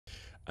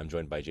I'm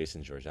joined by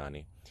Jason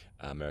Jorjani,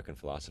 American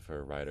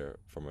philosopher, writer,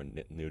 former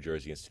New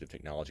Jersey Institute of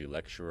Technology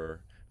lecturer,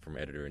 former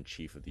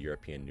editor-in-chief of the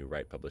European New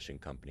Right publishing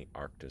company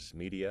Arctus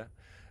Media,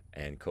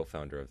 and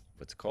co-founder of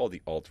what's called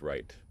the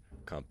alt-right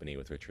company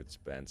with Richard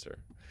Spencer.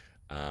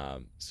 I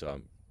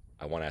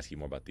want to ask you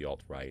more about the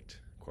alt-right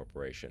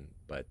corporation,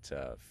 but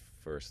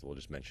first we'll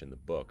just mention the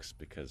books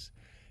because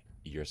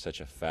you're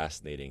such a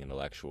fascinating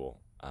intellectual.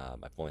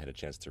 I've only had a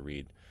chance to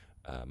read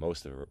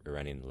most of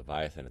Iranian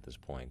Leviathan at this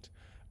point,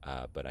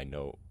 but I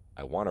know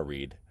I want to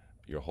read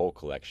your whole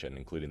collection,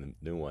 including the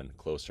new one,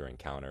 Closer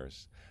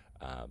Encounters.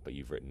 But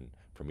you've written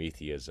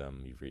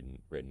Prometheism, you've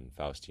written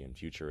Faustian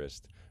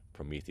Futurist,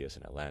 Prometheus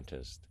and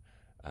Atlantis,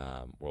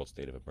 World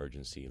State of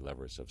Emergency,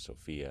 Levers of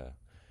Sophia.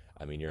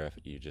 I mean,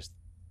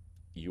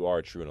 you are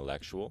a true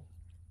intellectual,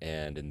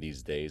 and in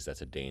these days,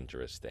 that's a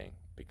dangerous thing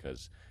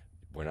because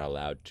we're not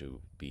allowed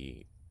to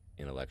be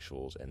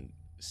intellectuals and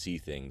see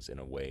things in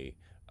a way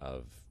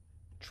of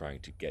trying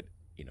to get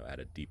at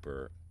a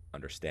deeper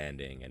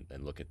understanding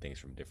and look at things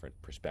from different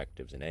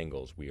perspectives and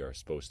angles. We are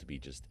supposed to be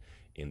just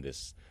in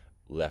this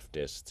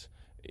leftist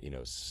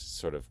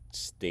sort of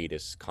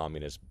statist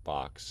communist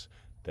box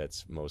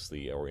that's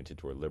mostly oriented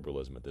toward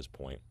liberalism at this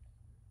point.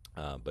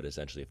 But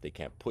essentially, if they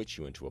can't put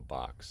you into a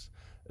box,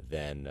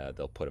 then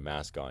they'll put a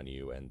mask on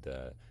you and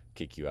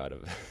kick you out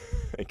of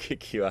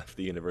kick you off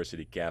the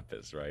university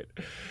campus, right?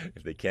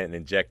 If they can't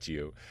inject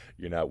you,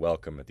 you're not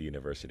welcome at the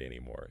university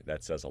anymore.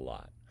 That says a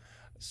lot.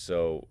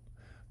 So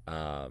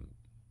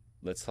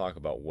let's talk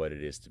about what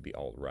it is to be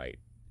alt-right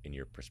in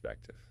your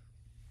perspective.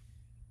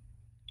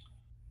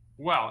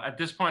 Well, at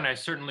this point, I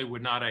certainly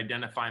would not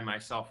identify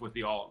myself with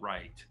the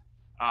alt-right.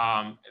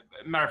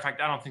 Matter of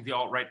fact, I don't think the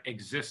alt-right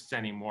exists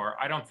anymore.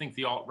 I don't think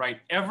the alt-right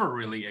ever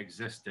really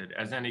existed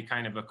as any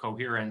kind of a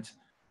coherent,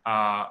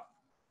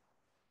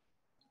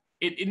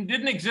 it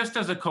didn't exist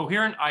as a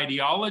coherent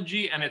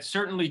ideology, and it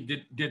certainly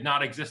did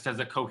not exist as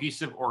a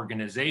cohesive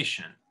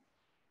organization.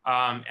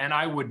 And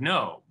I would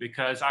know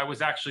because I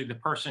was actually the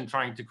person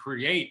trying to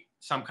create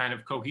some kind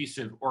of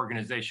cohesive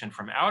organization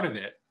from out of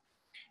it.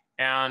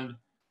 And,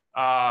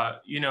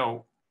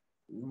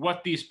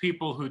 what these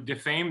people who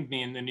defamed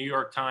me in the New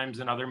York Times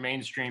and other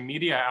mainstream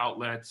media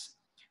outlets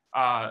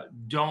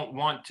don't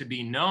want to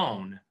be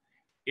known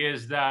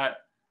is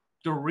that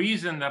the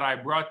reason that I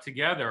brought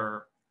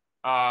together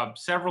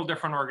several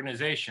different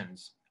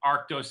organizations,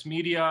 Arctos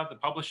Media, the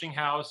publishing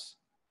house,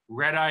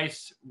 Red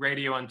Ice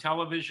Radio and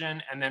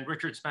Television, and then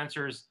Richard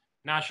Spencer's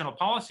National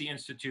Policy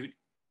Institute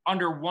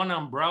under one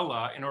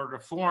umbrella in order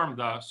to form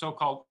the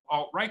so-called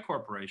alt-right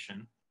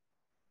corporation,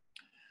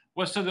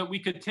 was so that we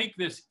could take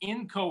this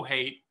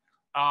inchoate,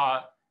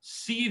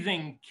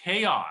 seething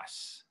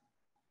chaos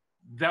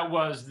that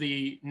was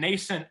the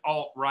nascent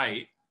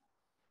alt-right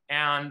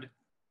and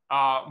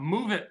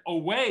move it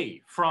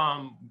away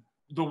from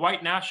the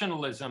white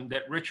nationalism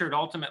that Richard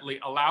ultimately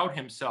allowed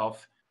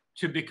himself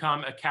to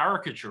become a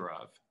caricature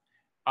of,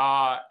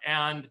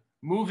 and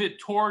move it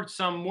towards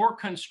some more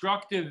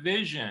constructive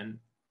vision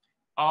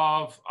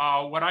of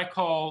what I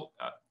call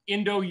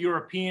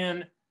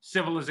Indo-European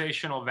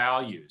civilizational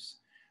values.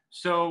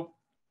 So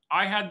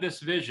I had this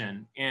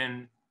vision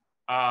in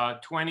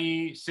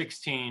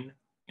 2016,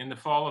 in the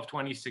fall of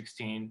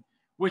 2016,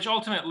 which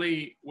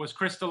ultimately was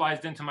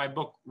crystallized into my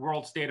book,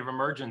 World State of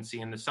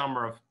Emergency, in the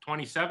summer of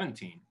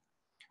 2017.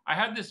 I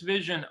had this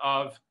vision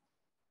of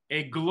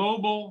a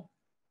global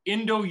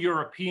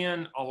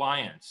Indo-European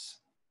alliance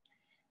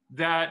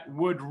that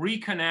would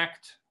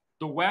reconnect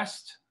the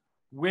West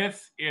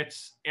with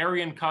its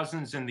Aryan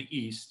cousins in the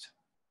East,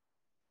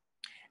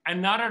 and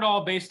not at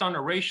all based on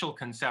a racial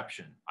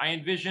conception. I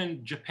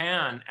envisioned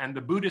Japan and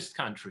the Buddhist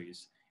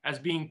countries as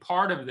being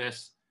part of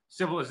this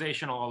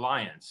civilizational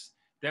alliance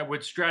that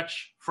would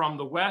stretch from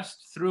the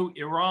West through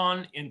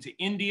Iran into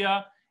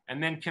India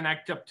and then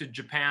connect up to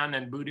Japan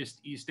and Buddhist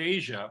East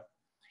Asia.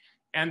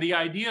 And the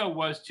idea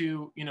was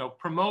to,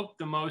 promote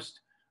the most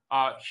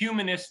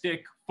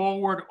humanistic,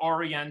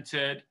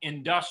 forward-oriented,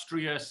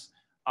 industrious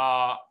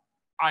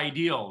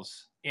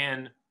ideals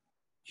in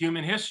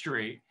human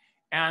history,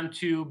 and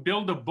to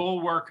build a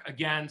bulwark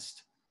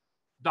against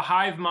the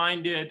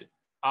hive-minded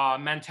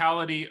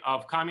mentality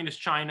of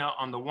communist China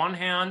on the one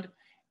hand,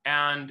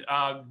 and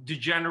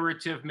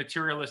degenerative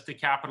materialistic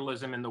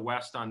capitalism in the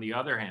West on the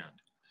other hand.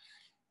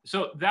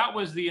 So that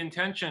was the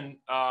intention,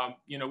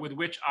 with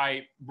which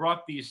I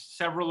brought these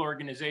several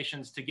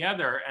organizations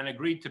together and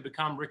agreed to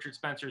become Richard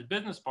Spencer's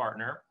business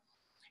partner.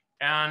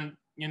 And,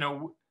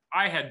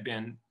 I had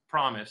been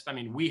promised,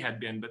 we had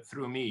been, but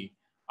through me,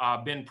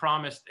 been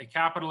promised a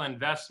capital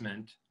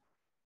investment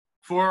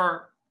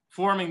for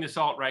forming this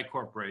alt-right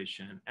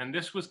corporation. And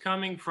this was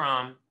coming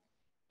from,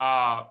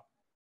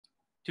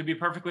 to be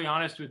perfectly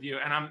honest with you,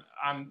 and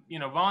I'm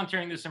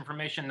volunteering this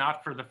information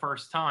not for the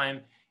first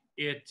time.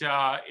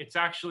 It's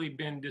actually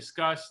been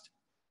discussed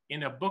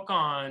in a book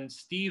on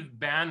Steve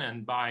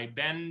Bannon by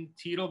Ben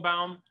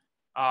Titelbaum,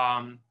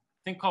 I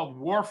think called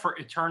War for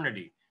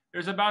Eternity.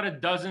 There's about a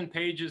dozen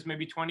pages,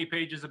 maybe 20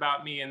 pages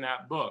about me in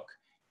that book.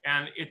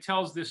 And it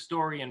tells this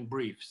story in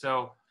brief.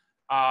 So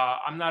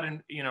I'm not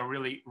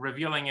really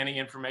revealing any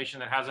information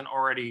that hasn't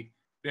already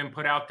been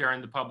put out there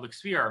in the public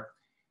sphere.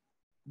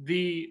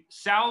 The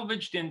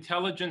Salvaged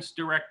Intelligence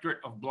Directorate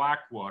of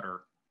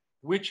Blackwater,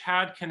 which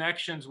had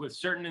connections with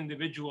certain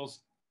individuals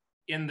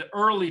in the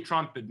early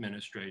Trump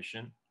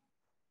administration,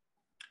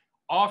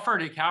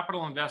 offered a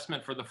capital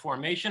investment for the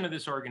formation of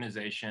this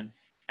organization.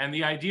 And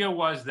the idea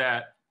was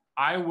that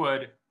I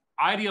would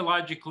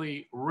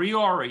ideologically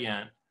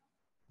reorient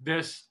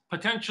this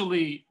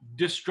potentially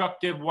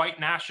destructive white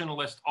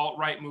nationalist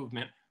alt-right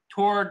movement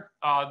toward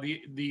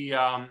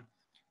the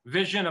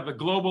vision of a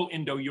global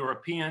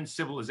Indo-European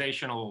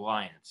civilizational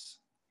alliance.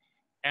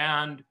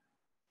 And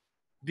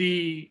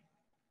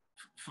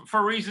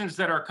for reasons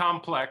that are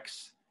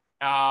complex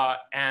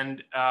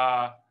and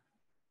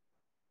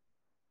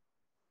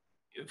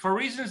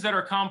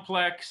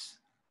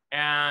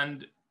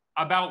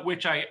about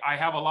which I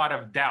have a lot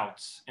of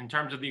doubts in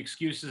terms of the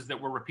excuses that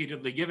were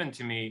repeatedly given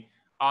to me,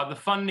 the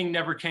funding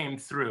never came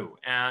through.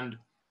 And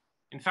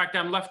in fact,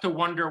 I'm left to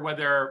wonder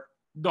whether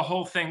the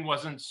whole thing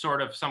wasn't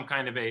sort of some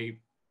kind of a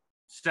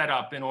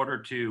setup in order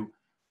to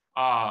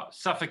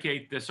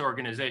suffocate this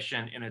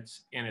organization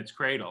in its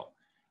cradle.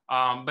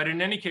 But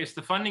in any case,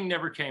 the funding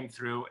never came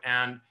through.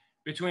 And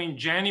between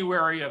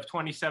January of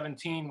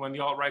 2017, when the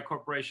Alt-Right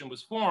Corporation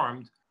was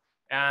formed,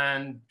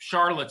 and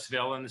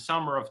Charlottesville in the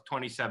summer of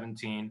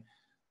 2017,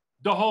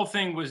 the whole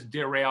thing was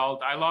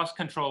derailed. I lost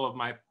control of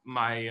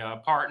my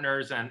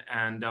partners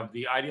and of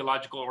the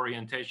ideological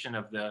orientation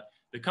of the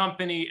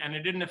company. And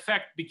it in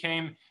effect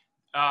became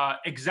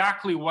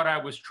exactly what I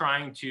was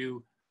trying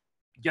to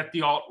get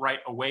the alt-right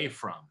away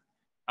from.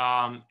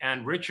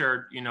 And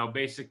Richard,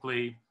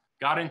 basically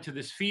got into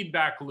this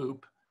feedback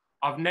loop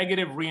of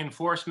negative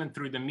reinforcement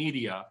through the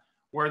media,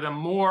 where the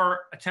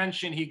more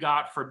attention he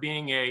got for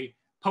being a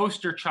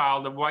poster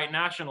child of white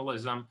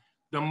nationalism,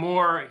 the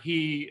more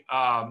he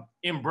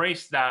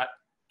embraced that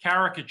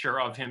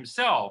caricature of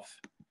himself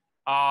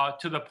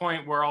to the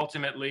point where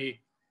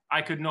ultimately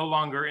I could no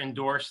longer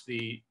endorse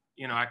the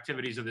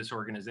activities of this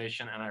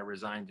organization, and I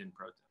resigned in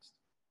protest.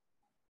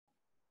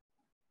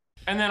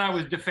 And then I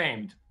was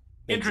defamed.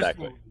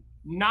 Exactly. Interestingly,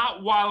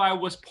 not while I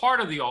was part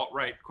of the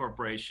alt-right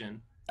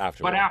corporation,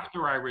 but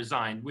after I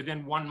resigned,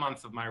 within 1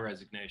 month of my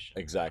resignation.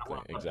 Exactly.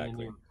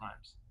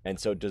 And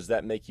so does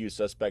that make you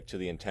suspect to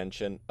the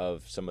intention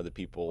of some of the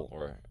people,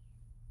 or,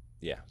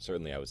 yeah,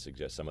 certainly I would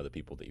suggest some of the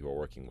people that you were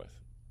working with?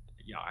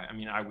 Yeah, I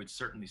mean, I would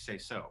certainly say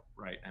so,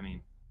 right? I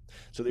mean,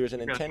 so there's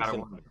an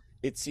intention.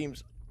 It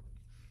seems,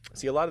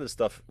 see, a lot of the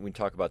stuff when we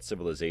talk about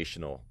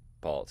civilizational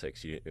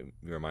politics, you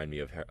remind me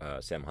of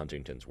Sam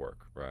Huntington's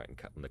work, right,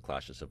 in the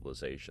Clash of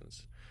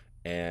Civilizations.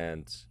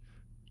 And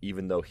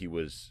even though he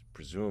was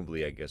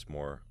presumably, I guess,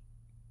 more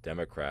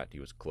Democrat, he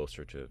was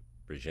closer to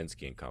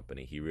Brzezinski and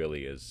company. He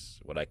really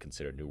is what I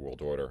consider New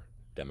World Order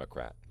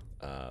Democrat.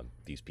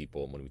 These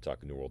people, when we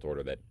talk New World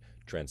Order, that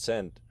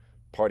transcend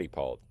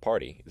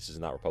party. This is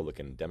not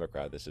Republican and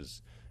Democrat. This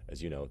is,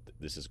 as you know,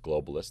 this is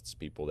globalists,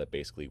 people that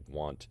basically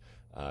want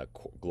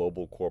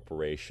global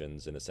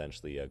corporations and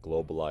essentially a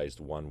globalized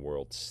one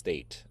world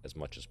state as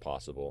much as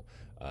possible,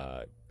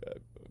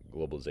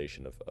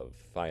 globalization of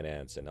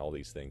finance and all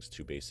these things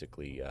to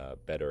basically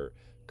better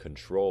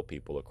control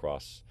people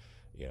across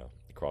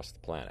the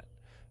planet.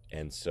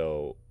 And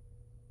so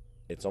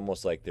it's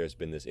almost like there's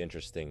been this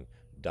interesting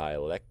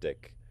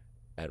dialectic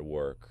at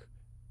work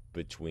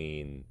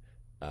between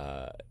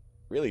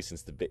really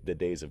since the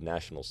days of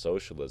National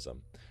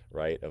Socialism,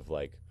 right? Of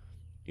like,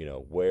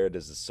 where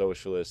does the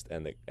socialist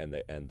and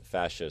the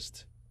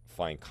fascist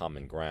find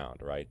common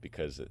ground, right?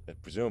 Because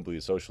presumably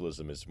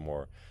socialism is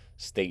more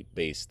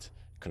state-based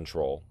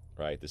control,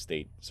 right? The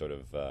state sort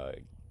of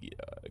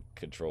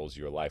controls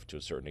your life to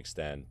a certain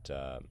extent.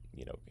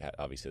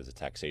 Obviously there's a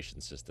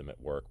taxation system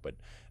at work, but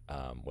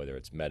whether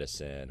it's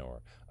medicine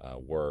or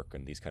work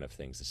and these kind of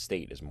things, the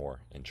state is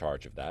more in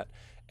charge of that.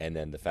 And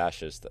then the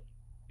fascist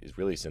is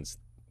really, since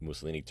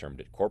Mussolini termed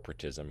it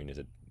corporatism, I mean, is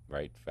it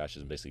right?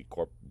 Fascism basically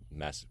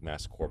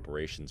mass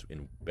corporations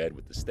in bed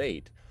with the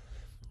state.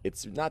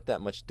 It's not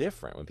that much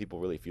different when people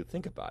really, if you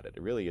think about it,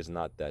 it really is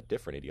not that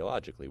different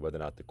ideologically, whether or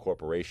not the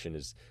corporation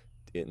is,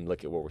 and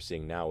look at what we're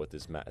seeing now with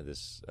this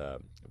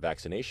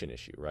vaccination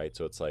issue, right?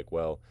 So it's like,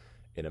 well,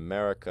 in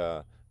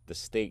America, the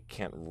state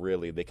can't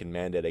really, they can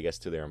mandate, I guess,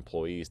 to their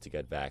employees to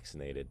get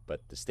vaccinated,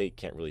 but the state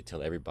can't really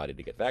tell everybody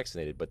to get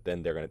vaccinated. But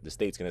then the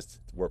state's going to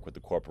work with the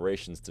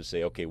corporations to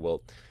say, okay,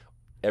 well,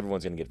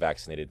 everyone's going to get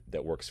vaccinated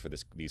that works for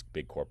these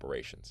big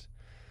corporations.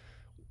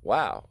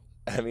 Wow.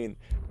 I mean,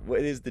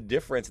 what is the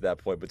difference at that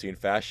point between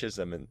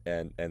fascism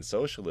and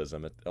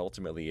socialism?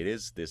 Ultimately, it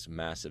is this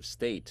massive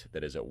state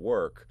that is at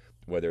work,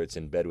 whether it's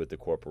in bed with the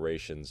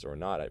corporations or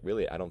not.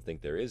 I don't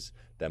think there is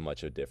that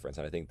much of a difference.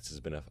 And I think this has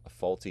been a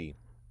faulty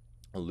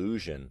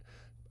illusion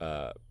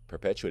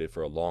perpetuated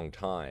for a long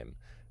time,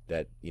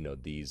 that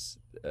these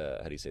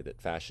how do you say, that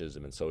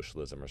fascism and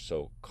socialism are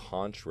so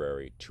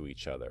contrary to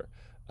each other.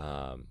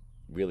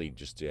 Really,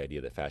 just the idea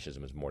that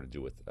fascism is more to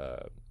do with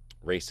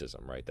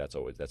racism, right?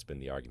 That's been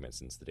the argument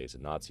since the days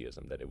of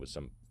Nazism, that it was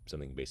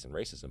something based in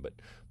racism. But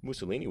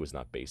Mussolini was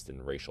not based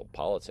in racial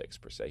politics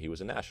per se. He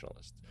was a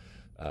nationalist.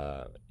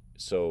 Uh,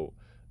 so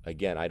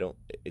again, I don't.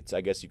 It's,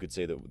 I guess you could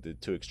say that the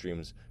two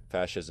extremes,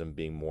 fascism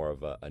being more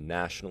of a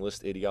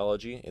nationalist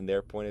ideology in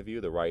their point of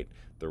view, the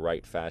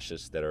right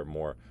fascists that are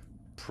more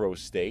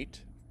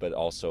pro-state but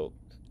also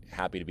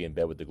happy to be in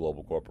bed with the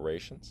global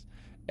corporations,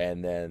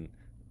 and then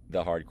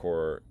the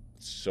hardcore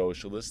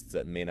socialists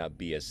that may not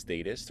be as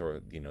statist,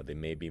 or they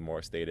may be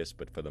more statist,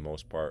 but for the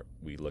most part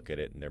we look at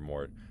it and they're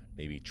more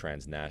maybe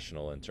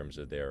transnational in terms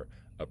of their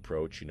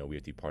approach. We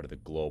have to be part of the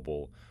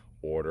global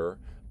order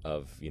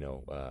of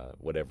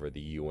whatever,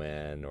 the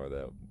UN or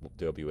the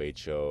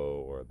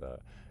WHO or the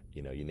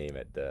you name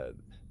it, the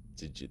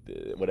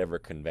whatever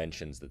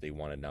conventions that they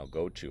want to now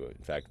go to.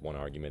 In fact, one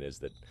argument is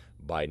that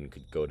Biden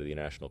could go to the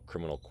International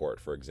Criminal Court,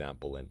 for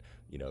example, and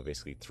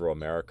basically throw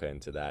America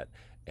into that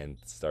and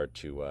start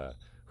to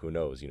who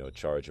knows,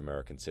 charge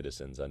American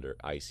citizens under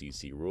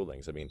ICC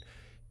rulings. I mean,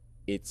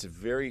 it's a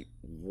very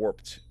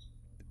warped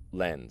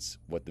lens.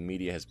 What the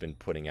media has been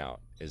putting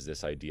out is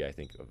this idea. I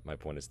think my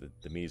point is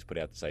that the media is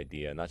putting out this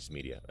idea, not just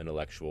media,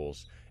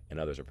 intellectuals and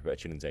others are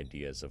perpetuating these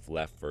ideas of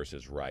left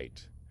versus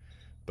right.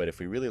 But if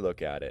we really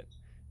look at it,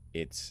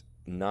 it's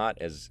not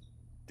as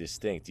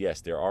distinct.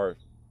 Yes, there are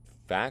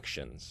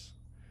factions,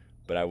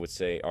 but I would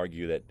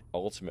argue that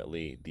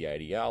ultimately the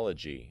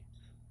ideology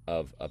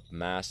of a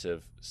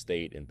massive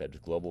state and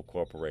global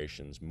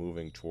corporations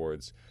moving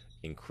towards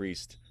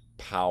increased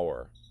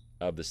power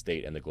of the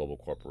state and the global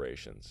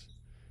corporations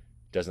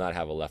does not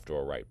have a left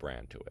or a right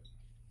brand to it.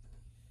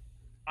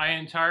 I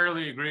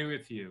entirely agree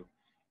with you.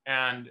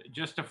 And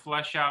just to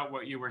flesh out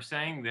what you were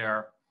saying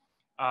there,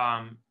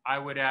 I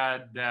would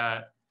add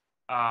that,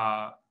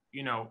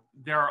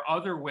 there are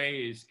other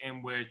ways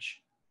in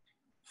which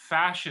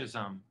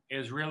fascism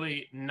is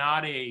really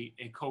not a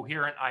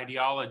coherent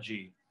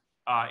ideology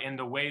in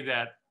the way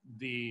that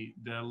the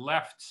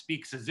left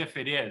speaks as if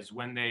it is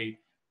when they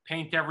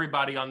paint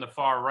everybody on the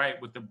far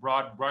right with the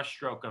broad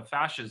brushstroke of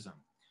fascism.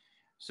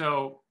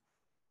 So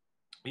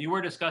you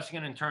were discussing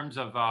it in terms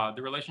of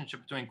the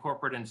relationship between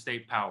corporate and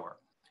state power.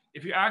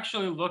 If you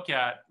actually look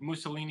at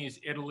Mussolini's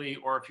Italy,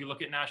 or if you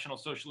look at National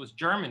Socialist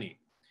Germany,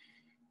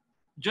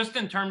 just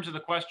in terms of the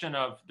question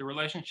of the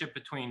relationship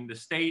between the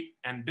state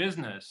and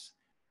business,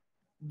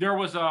 there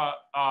was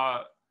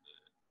a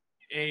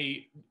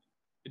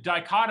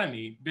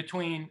dichotomy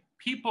between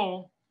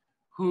people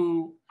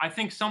who, I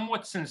think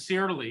somewhat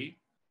sincerely,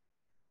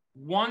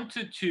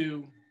 wanted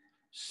to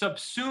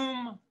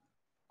subsume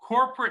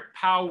corporate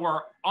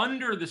power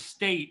under the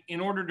state in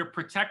order to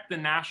protect the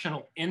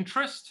national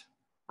interest,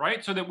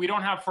 right? So that we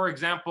don't have, for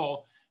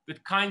example, the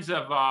kinds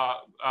of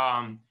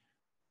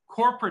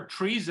corporate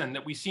treason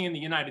that we see in the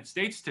United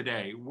States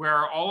today,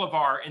 where all of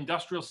our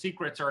industrial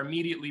secrets are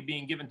immediately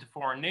being given to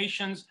foreign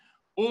nations,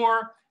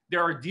 or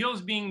there are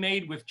deals being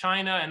made with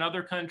China and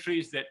other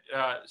countries that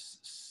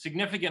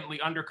significantly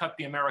undercut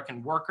the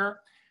American worker.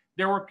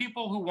 There were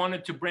people who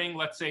wanted to bring,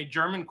 let's say,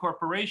 German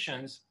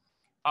corporations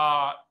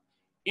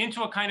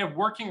into a kind of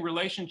working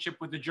relationship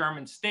with the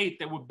German state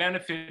that would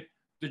benefit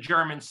the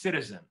German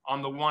citizen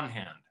on the one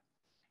hand.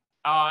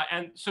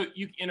 And so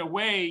in a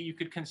way, you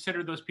could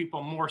consider those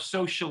people more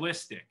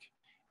socialistic.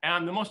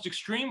 And the most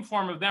extreme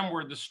form of them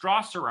were the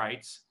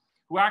Strasserites,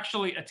 who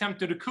actually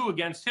attempted a coup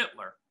against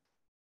Hitler.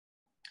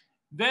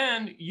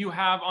 Then you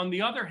have, on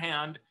the other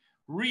hand,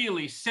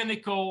 really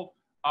cynical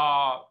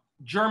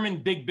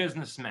German big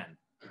businessmen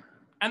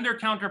and their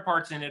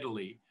counterparts in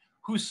Italy,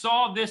 who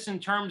saw this in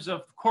terms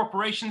of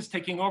corporations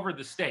taking over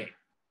the state,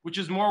 which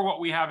is more what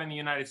we have in the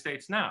United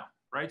States now,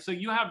 right? So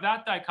you have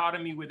that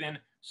dichotomy within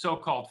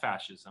so-called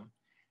fascism.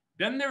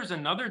 Then there's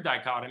another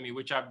dichotomy,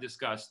 which I've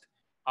discussed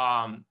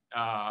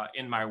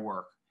in my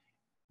work,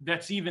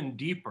 that's even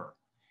deeper.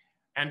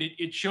 And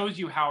it shows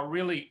you how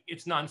really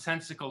it's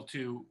nonsensical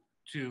to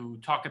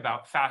talk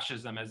about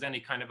fascism as any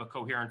kind of a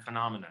coherent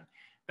phenomenon.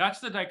 That's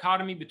the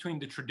dichotomy between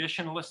the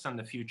traditionalists and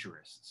the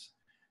futurists.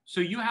 So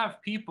you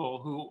have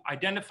people who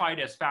identified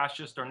as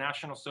fascist or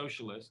National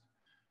Socialist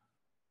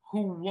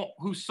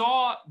who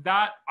saw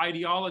that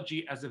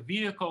ideology as a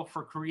vehicle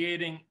for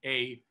creating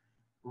a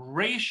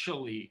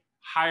racially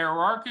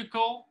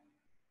hierarchical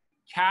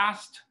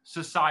caste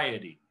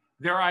society.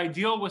 Their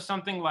ideal was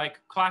something like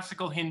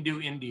classical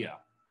Hindu India.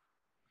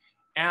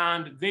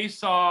 And they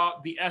saw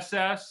the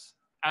SS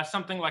as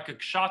something like a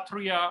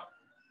Kshatriya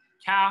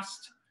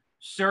caste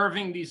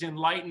serving these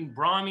enlightened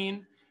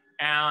Brahmin.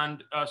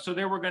 And so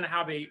they were going to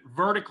have a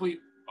vertically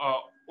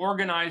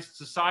organized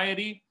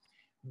society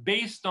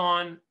based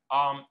on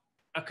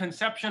a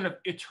conception of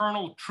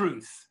eternal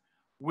truth,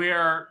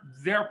 where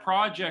their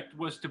project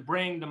was to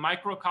bring the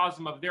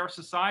microcosm of their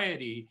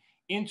society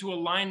into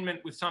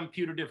alignment with some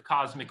putative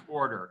cosmic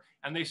order.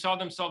 And they saw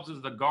themselves as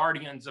the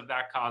guardians of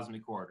that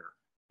cosmic order.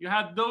 You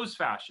had those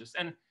fascists.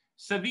 And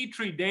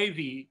Savitri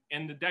Devi,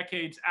 in the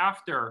decades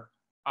after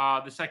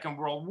the Second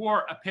World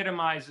War,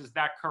 epitomizes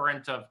that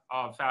current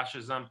of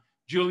fascism.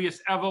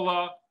 Julius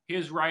Evola,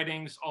 his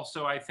writings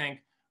also, I think,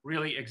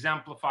 really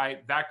exemplify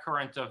that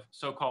current of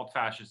so-called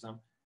fascism.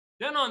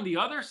 Then on the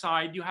other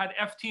side, you had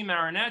F.T.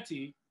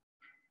 Marinetti,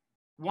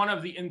 one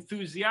of the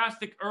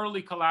enthusiastic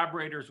early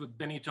collaborators with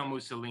Benito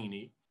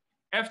Mussolini,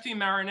 F.T.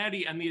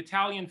 Marinetti and the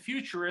Italian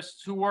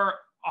futurists who were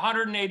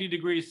 180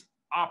 degrees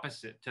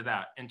opposite to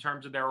that in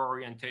terms of their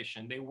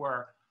orientation. They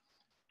were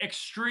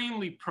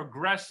extremely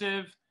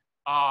progressive,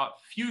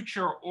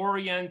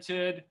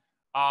 future-oriented,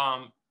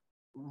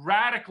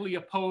 radically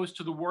opposed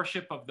to the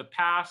worship of the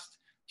past,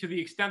 to the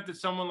extent that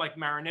someone like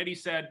Marinetti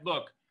said,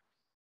 look,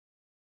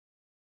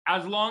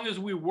 as long as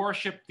we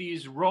worship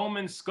these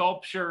Roman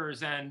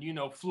sculptures and,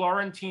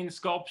 Florentine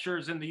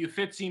sculptures in the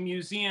Uffizi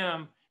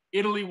Museum,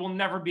 Italy will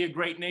never be a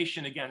great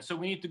nation again. So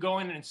we need to go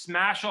in and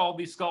smash all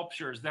these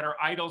sculptures that are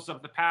idols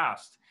of the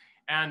past.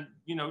 And,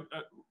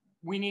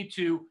 we need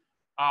to,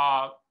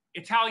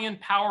 Italian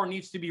power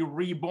needs to be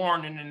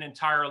reborn in an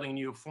entirely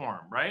new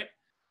form, right?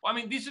 Well, I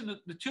mean, these are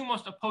the two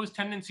most opposed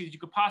tendencies you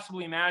could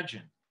possibly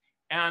imagine.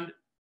 And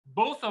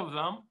both of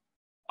them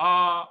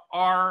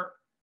are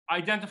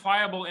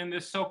identifiable in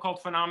this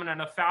so-called phenomenon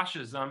of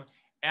fascism.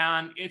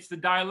 And it's the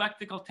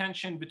dialectical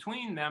tension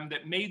between them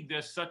that made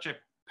this such a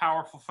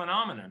powerful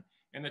phenomenon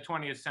in the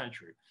 20th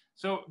century.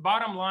 So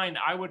bottom line,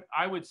 I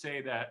would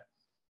say that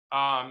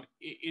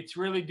it's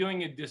really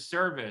doing a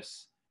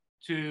disservice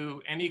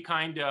to any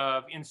kind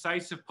of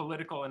incisive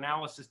political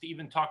analysis to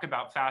even talk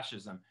about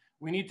fascism.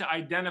 We need to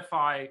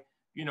identify,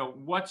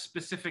 what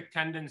specific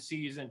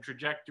tendencies and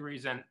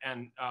trajectories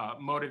and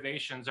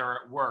motivations are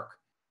at work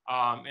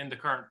in the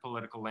current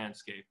political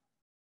landscape.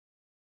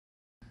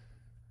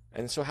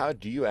 And so, how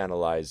do you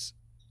analyze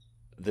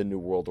the New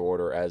World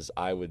Order as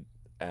I would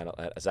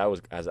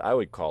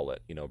call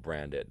it,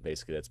 brand it,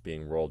 basically, that's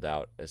being rolled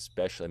out?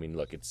 Especially, I mean,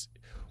 look,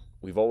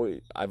 we've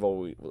always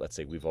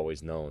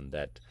known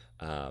that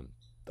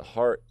the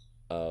heart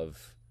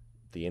of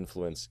the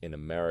influence in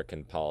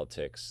American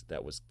politics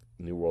that was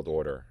New World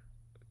Order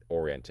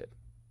oriented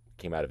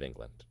came out of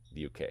England,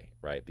 the UK,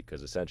 right?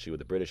 Because essentially with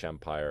the British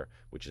Empire,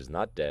 which is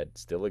not dead,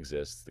 still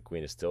exists, the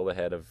Queen is still the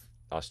head of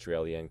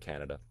Australia and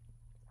Canada.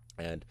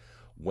 And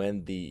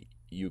when the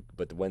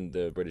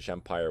British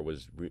Empire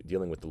was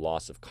dealing with the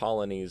loss of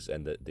colonies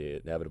and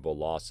the inevitable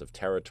loss of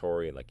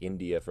territory, like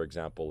India, for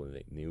example, and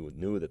they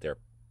knew that their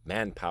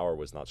manpower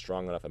was not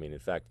strong enough. I mean, in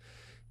fact,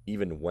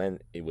 even when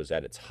it was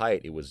at its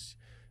height,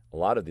 a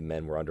lot of the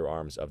men were under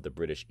arms of the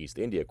British East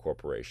India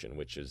Corporation,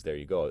 which is, there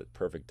you go, a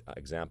perfect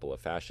example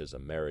of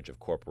fascism, marriage of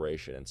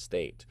corporation and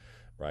state,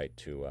 right?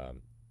 To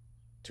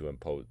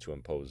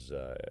impose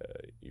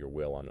your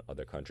will on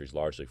other countries,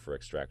 largely for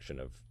extraction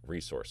of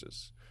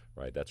resources,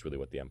 right? That's really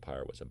what the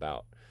empire was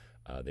about.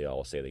 They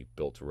all say they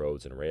built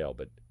roads and rail,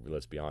 but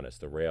let's be honest,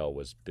 the rail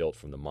was built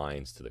from the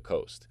mines to the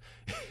coast.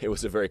 It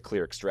was a very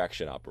clear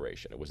extraction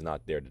operation. It was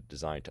not there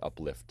designed to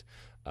uplift,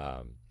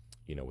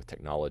 with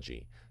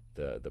technology,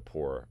 the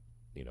poor,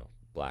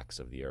 blacks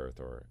of the earth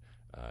or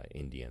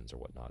Indians or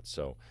whatnot.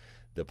 So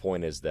the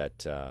point is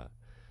that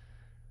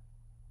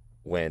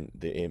when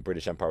the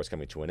British Empire was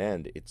coming to an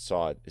end, it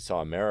saw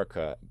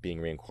America being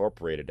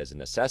reincorporated as a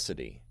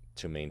necessity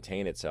to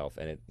maintain itself,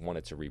 and it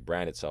wanted to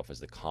rebrand itself as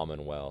the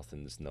Commonwealth,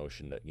 and this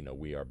notion that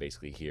we are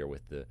basically here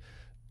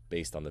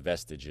based on the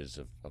vestiges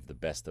of the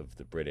best of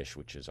the British,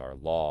 which is our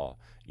law,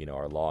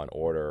 our law and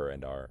order,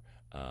 and our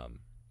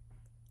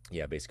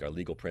basically our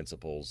legal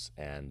principles,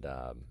 and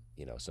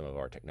some of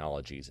our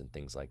technologies and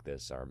things like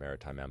this, our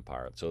maritime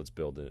empire. So let's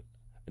build a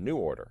new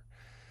order,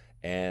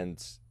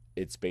 and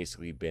it's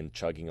basically been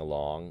chugging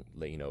along,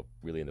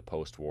 really in the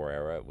post-war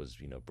era. It was,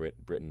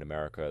 Britain,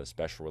 America, the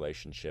special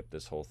relationship,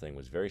 this whole thing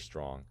was very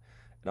strong.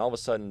 And all of a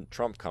sudden,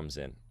 Trump comes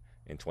in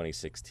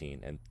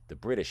 2016, and the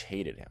British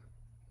hated him.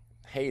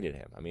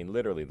 I mean,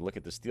 literally, look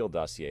at the Steele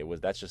dossier.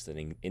 That's just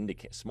an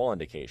small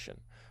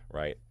indication,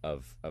 right,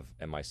 of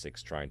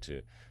MI6 trying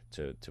to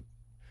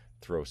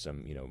throw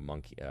some,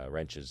 monkey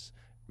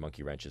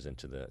wrenches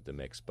into the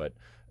mix. But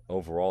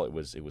overall, it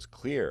was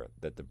clear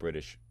that the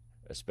British,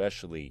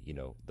 especially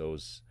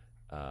those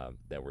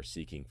that were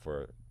seeking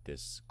for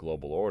this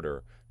global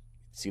order,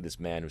 see this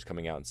man who's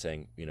coming out and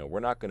saying, we're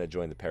not going to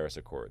join the Paris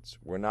Accords.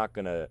 We're not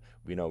going to,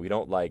 we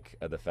don't like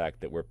the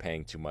fact that we're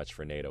paying too much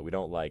for NATO. We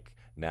don't like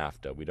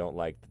NAFTA. We don't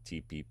like the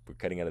TPP. We're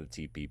cutting out of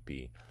the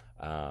TPP.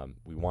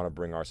 We want to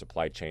bring our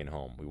supply chain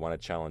home. We want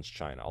to challenge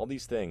China. All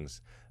these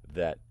things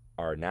that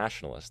are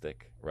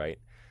nationalistic, right?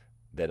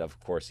 That, of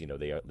course,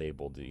 they are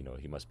labeled,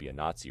 he must be a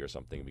Nazi or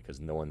something, because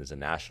no one is a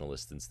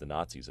nationalist since the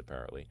Nazis,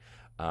 apparently.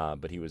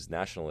 But he was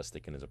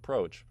nationalistic in his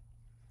approach.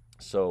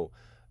 So,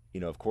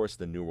 of course,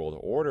 the New World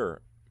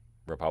Order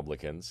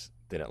Republicans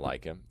didn't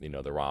like him,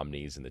 the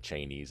Romneys and the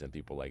Cheneys and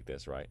people like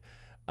this, right?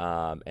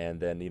 And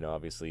then,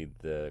 obviously,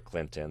 the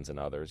Clintons and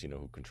others,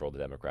 who controlled the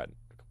Democratic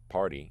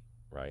Party,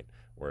 right,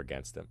 were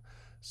against him.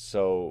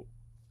 So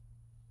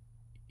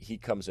he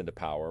comes into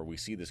power. We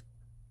see this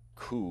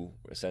coup,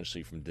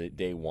 essentially, from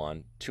day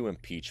one. Two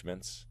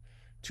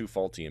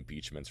faulty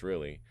impeachments,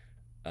 really.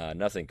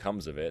 Nothing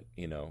comes of it.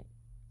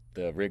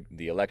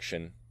 The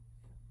election,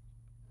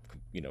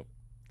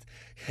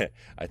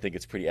 I think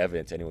it's pretty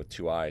evident to anyone with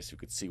two eyes who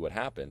could see what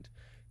happened.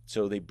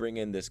 So they bring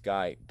in this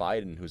guy,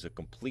 Biden, who's a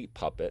complete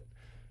puppet,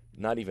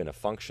 not even a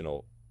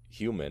functional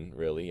human,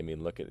 really. I mean,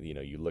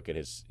 you look at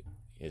his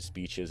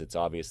speeches, it's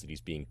obvious that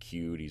he's being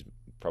cued. He's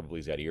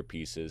got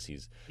earpieces.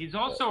 He's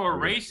also a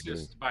Doing,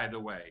 racist, by the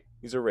way.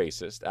 he's a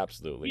racist, He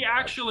absolutely.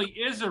 actually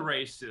is a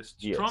racist.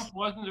 He Trump is.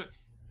 wasn't.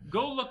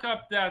 Go look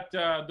up that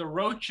the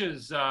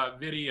roaches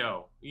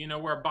video. You know,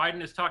 where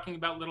Biden is talking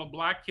about little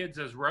black kids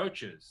as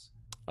roaches.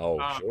 Oh,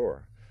 Um,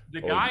 sure.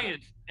 the Oh, guy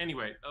is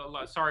anyway.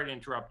 Sorry to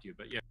interrupt you,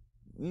 but yeah.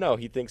 no,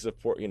 he thinks of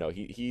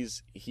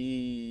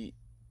he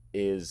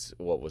is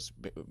what was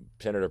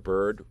Senator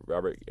Byrd,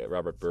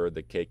 Robert Byrd,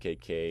 the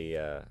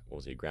KKK, what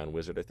was he, Grand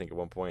Wizard, I think at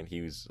one point.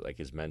 He was like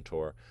his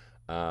mentor.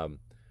 Um,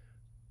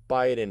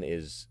 Biden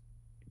is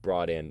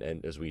brought in,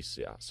 and as we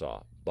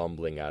saw,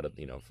 bumbling out of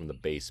from the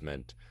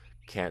basement,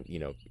 can't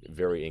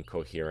very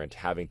incoherent,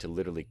 having to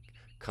literally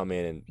come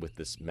in and with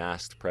this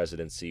masked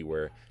presidency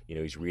where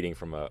he's reading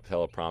from a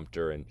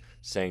teleprompter and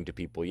saying to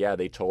people, yeah,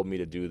 they told me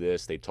to do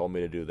this, they told me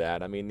to do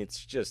that. I mean,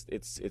 it's just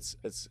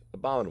it's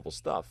abominable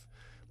stuff,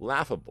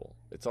 laughable.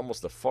 It's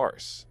almost a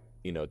farce,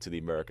 to the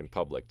American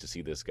public to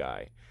see this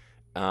guy.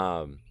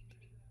 um,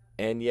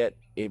 and yet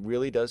it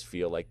really does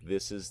feel like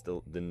this is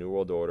the New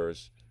World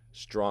Order's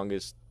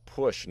strongest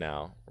push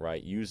now,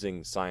 right?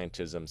 Using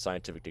scientism,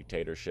 scientific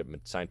dictatorship,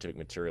 scientific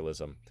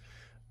materialism,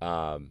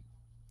 um,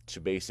 to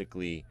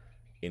basically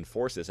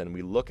enforce this. And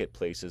we look at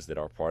places that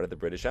are part of the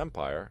British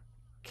Empire,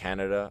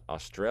 Canada,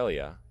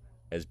 Australia,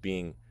 as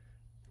being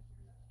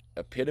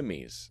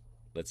epitomes,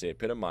 let's say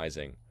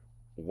epitomizing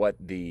what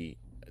the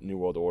New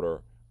World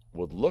Order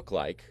would look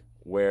like,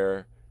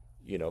 where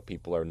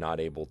people are not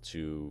able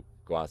to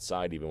go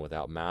outside even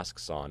without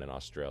masks on in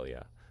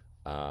Australia.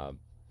 Uh,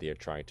 they're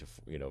trying to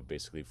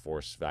basically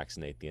force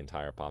vaccinate the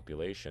entire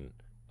population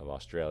of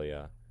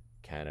Australia,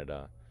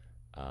 Canada,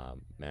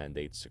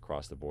 mandates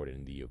across the board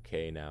in the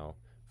UK now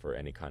for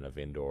any kind of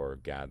indoor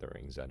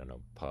gatherings, I don't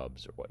know,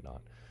 pubs or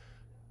whatnot,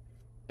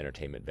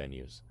 entertainment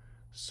venues.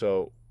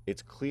 So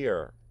it's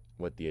clear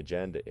what the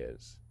agenda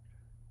is.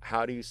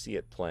 How do you see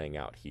it playing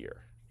out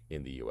here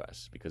in the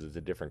US? Because it's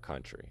a different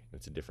country,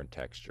 it's a different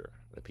texture,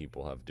 the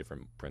people have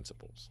different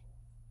principles.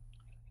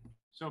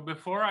 So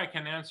before I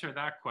can answer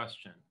that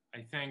question,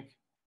 I think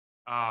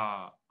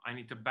I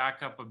need to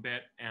back up a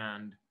bit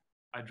and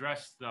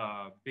address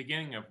the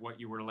beginning of what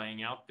you were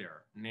laying out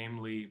there,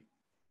 namely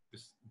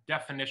this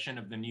definition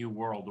of the New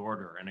World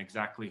Order and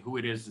exactly who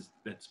it is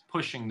that's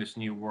pushing this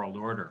New World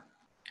Order.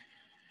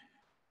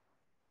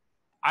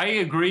 I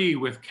agree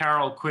with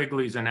Carol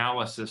Quigley's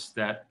analysis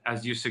that,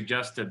 as you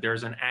suggested,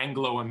 there's an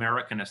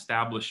Anglo-American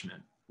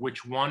establishment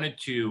which wanted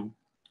to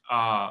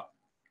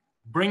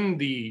bring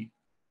the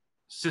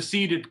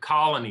seceded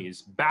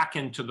colonies back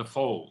into the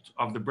fold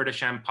of the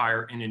British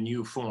Empire in a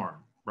new form,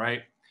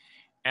 right?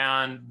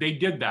 And they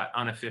did that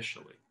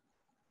unofficially.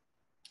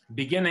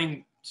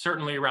 Beginning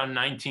certainly around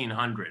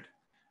 1900,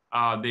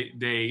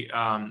 they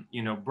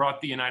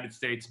brought the United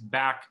States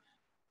back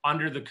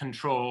under the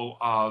control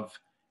of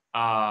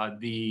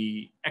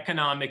the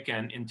economic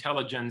and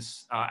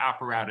intelligence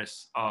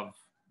apparatus of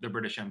the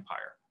British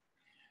Empire.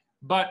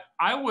 But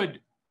I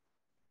would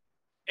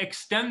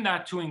extend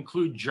that to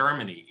include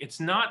Germany. It's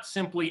not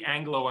simply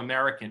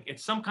Anglo-American.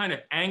 It's some kind of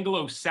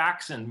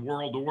Anglo-Saxon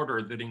world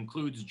order that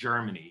includes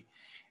Germany.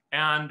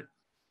 And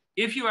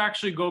if you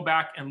actually go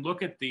back and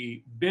look at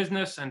the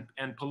business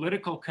and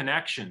political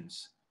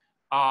connections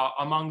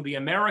among the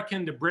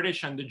American, the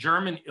British, and the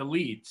German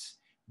elites,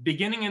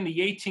 beginning in the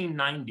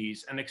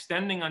 1890s and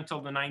extending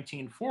until the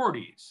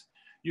 1940s,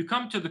 you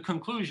come to the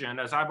conclusion,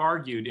 as I've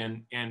argued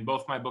in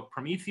both my book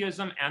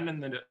Prometheism and in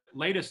the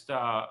latest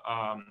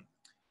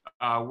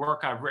work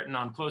I've written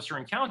on Closer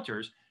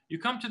Encounters, you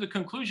come to the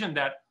conclusion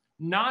that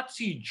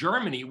Nazi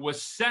Germany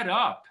was set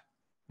up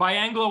by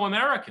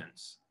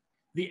Anglo-Americans.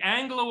 The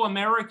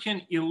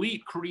Anglo-American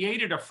elite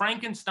created a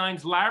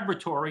Frankenstein's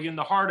laboratory in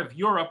the heart of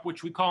Europe,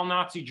 which we call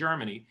Nazi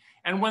Germany.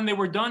 And when they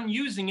were done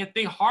using it,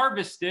 they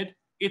harvested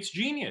its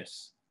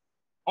genius.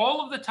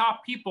 All of the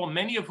top people,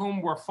 many of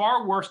whom were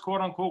far worse,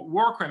 quote unquote,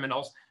 war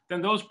criminals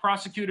than those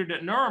prosecuted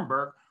at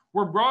Nuremberg,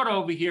 were brought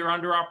over here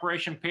under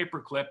Operation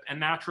Paperclip and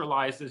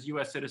naturalized as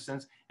US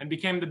citizens and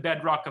became the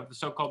bedrock of the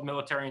so-called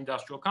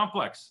military-industrial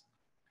complex.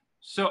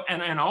 So,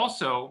 and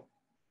also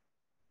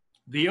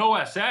the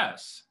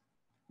OSS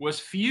was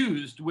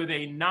fused with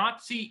a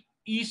Nazi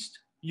East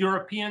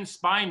European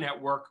spy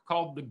network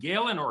called the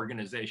Gehlen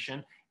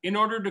Organization in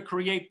order to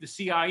create the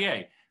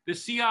CIA. The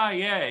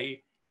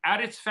CIA, at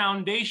its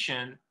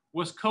foundation,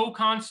 was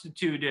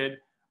co-constituted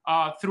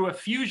through a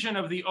fusion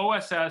of the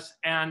OSS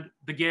and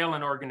the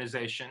Gehlen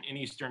Organization in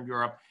Eastern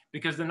Europe,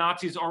 because the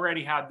Nazis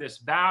already had this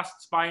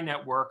vast spy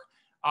network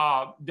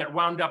that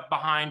wound up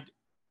behind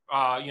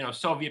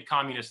Soviet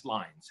communist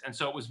lines. And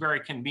so it was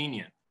very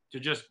convenient to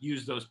just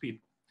use those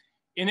people.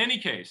 In any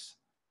case,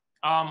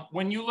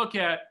 when you look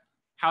at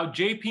how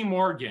J.P.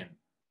 Morgan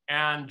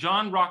and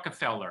John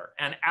Rockefeller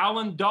and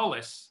Allen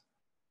Dulles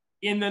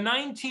in the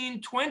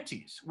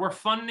 1920s were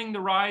funding the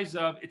rise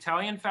of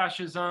Italian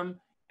fascism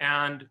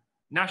and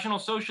National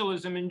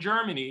Socialism in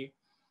Germany.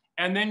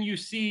 And then you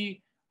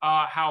see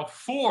how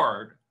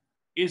Ford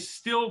is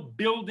still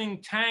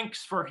building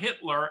tanks for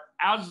Hitler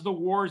as the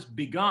war's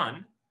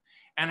begun,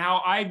 and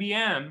how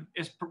IBM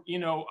is,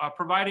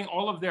 providing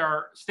all of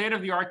their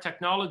state-of-the-art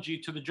technology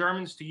to the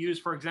Germans to use,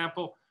 for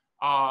example,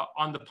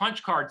 on the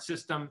punch card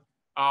system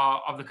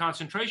of the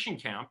concentration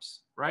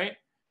camps, right?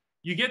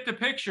 You get the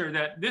picture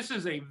that this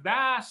is a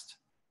vast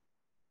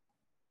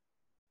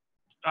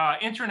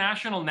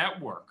international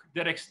network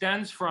that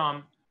extends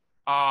from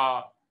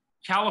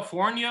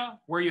California,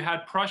 where you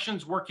had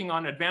Prussians working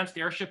on advanced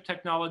airship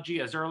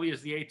technology as early as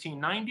the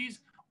 1890s,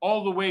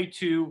 all the way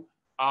to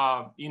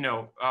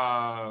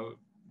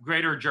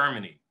Greater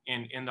Germany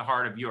in the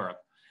heart of Europe.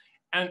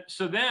 And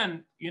so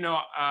then,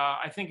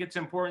 I think it's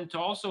important to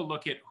also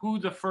look at who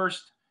the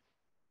first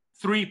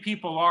three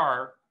people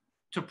are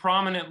to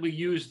prominently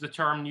use the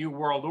term New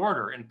World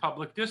Order in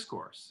public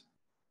discourse.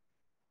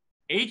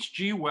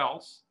 H.G.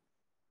 Wells,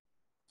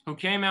 who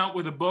came out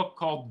with a book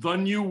called The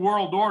New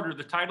World Order.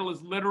 The title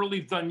is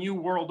literally The New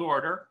World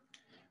Order,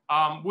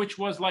 which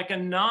was like a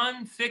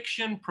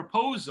non-fiction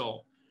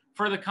proposal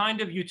for the kind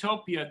of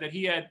utopia that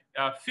he had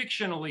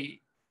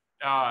fictionally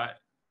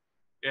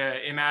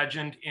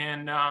imagined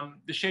in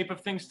The Shape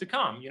of Things to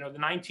Come. The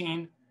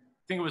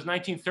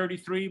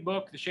 1933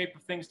 book, The Shape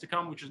of Things to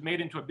Come, which was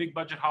made into a big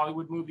budget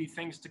Hollywood movie,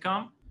 Things to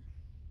Come.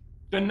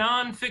 The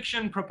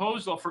non-fiction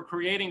proposal for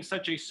creating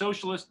such a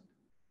socialist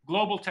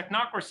global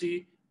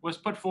technocracy was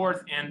put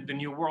forth in the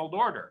New World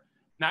Order.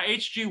 Now,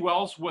 H.G.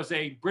 Wells was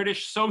a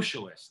British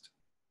socialist.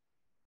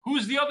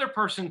 Who's the other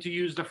person to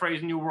use the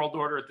phrase New World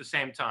Order at the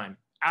same time?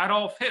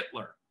 Adolf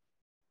Hitler,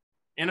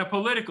 in a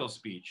political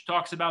speech,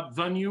 talks about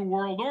the New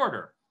World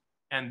Order.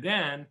 And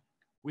then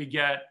we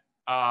get,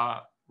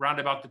 round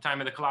about the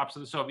time of the collapse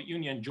of the Soviet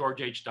Union,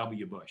 George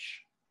H.W. Bush,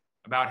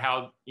 about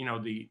how,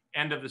 the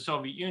end of the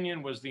Soviet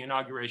Union was the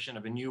inauguration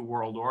of a new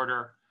world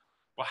order.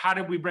 Well, how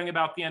did we bring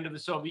about the end of the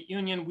Soviet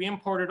Union? We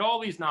imported all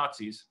these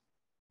Nazis.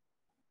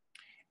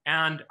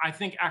 And I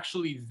think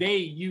actually they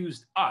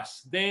used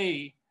us.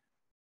 They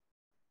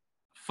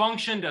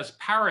functioned as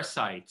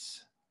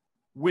parasites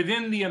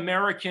within the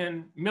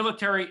American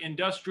military,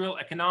 industrial,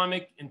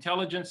 economic,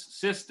 intelligence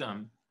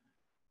system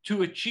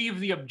to achieve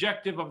the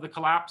objective of the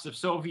collapse of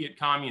Soviet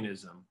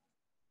communism.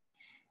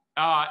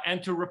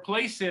 And to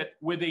replace it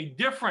with a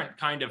different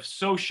kind of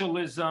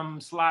socialism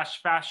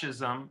 /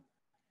 fascism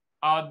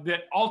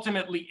that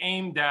ultimately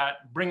aimed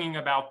at bringing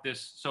about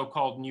this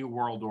so-called New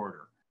World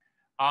Order.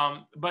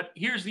 But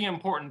here's the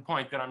important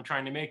point that I'm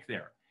trying to make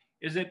there,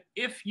 is that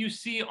if you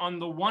see on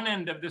the one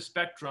end of the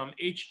spectrum,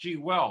 H.G.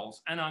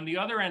 Wells, and on the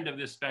other end of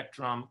the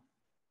spectrum,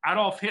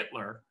 Adolf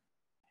Hitler,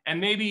 and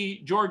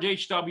maybe George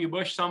H.W.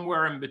 Bush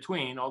somewhere in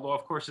between, although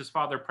of course his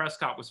father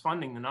Prescott was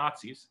funding the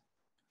Nazis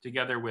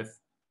together with,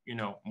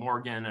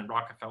 Morgan and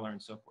Rockefeller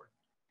and so forth.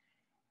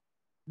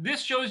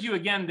 This shows you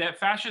again that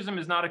fascism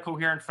is not a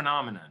coherent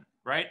phenomenon,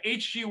 right?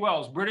 H.G.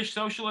 Wells, British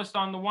socialist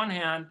on the one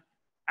hand,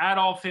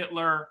 Adolf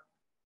Hitler,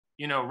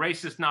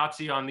 racist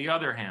Nazi on the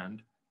other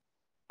hand.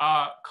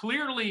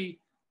 Clearly,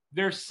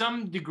 there's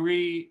some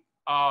degree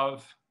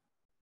of,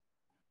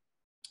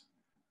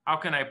 how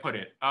can I put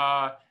it,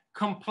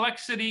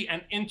 complexity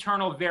and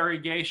internal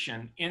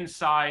variegation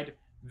inside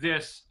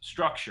this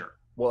structure.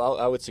 Well,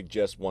 I would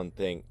suggest one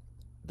thing.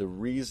 The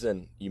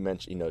reason you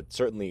mentioned,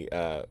 certainly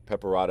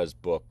Pepperata's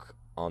book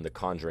on the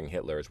Conjuring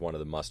Hitler is one of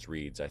the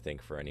must-reads, I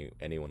think, for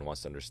anyone who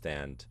wants to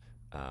understand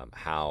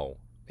how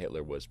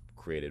Hitler was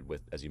created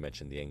with, as you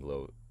mentioned, the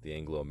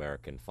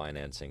Anglo-American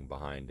financing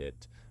behind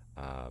it.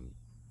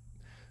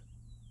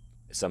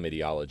 Some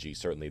ideology,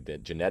 certainly the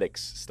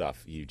genetics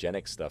stuff,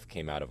 eugenics stuff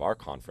came out of our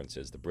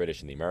conferences. The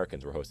British and the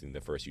Americans were hosting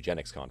the first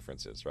eugenics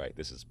conferences, right?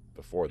 This is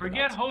before the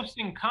Forget Nazis.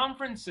 hosting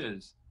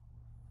conferences.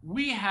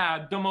 We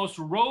had the most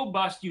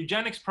robust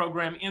eugenics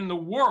program in the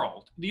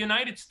world. The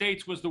United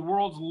States was the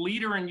world's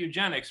leader in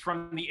eugenics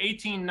from the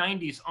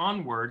 1890s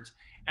onwards.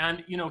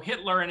 And,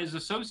 Hitler and his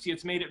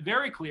associates made it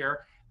very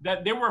clear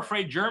that they were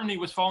afraid Germany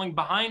was falling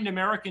behind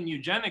American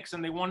eugenics,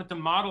 and they wanted to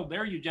model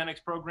their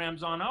eugenics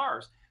programs on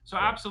ours. So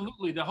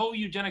absolutely, the whole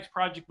eugenics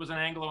project was an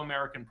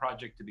Anglo-American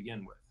project to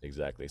begin with.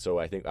 Exactly. So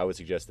I think I would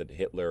suggest that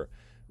Hitler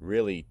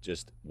really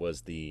just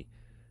was the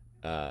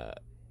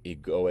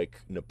egoic.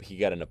 He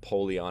got a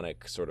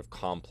Napoleonic sort of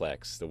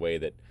complex. The way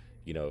that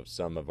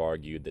some have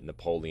argued that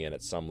Napoleon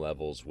at some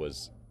levels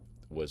was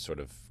sort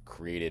of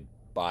created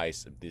by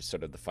this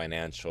sort of the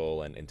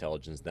financial and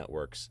intelligence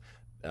networks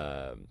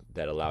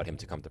that allowed him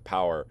to come to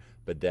power.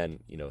 But then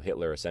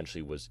Hitler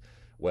essentially was,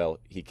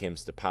 he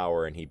comes to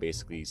power and he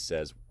basically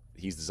says,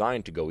 he's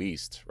designed to go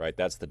east, right?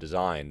 That's the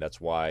design. That's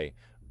why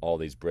all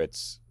these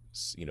Brits,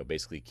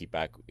 basically keep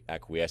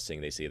acquiescing.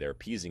 They say they're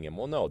appeasing him.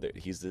 Well, no,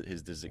 his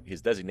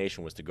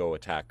designation was to go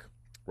attack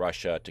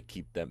Russia, to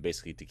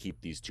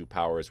keep these two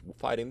powers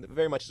fighting,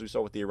 very much as we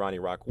saw with the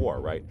Iran-Iraq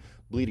war, right?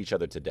 Bleed each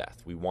other to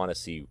death. We want to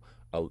see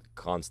a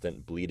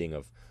constant bleeding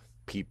of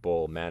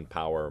people,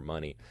 manpower,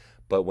 money.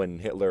 But when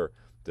Hitler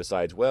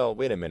decides, well,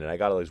 wait a minute, I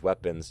got all these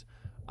weapons,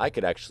 I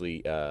could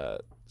actually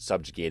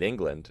subjugate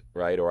England,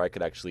 right? Or I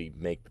could actually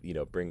make,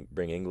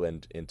 bring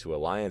England into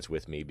alliance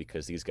with me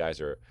because these guys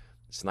are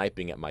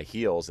sniping at my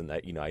heels, and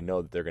that, I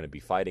know that they're going to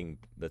be fighting.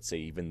 Let's say,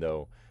 even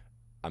though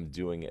I'm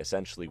doing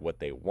essentially what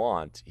they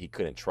want, he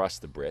couldn't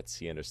trust the Brits.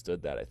 He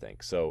understood that, I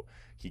think. So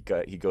he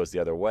goes the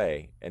other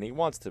way, and he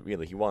wants to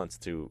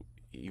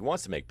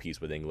make peace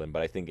with England,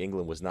 but I think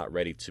England was not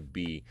ready to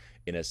be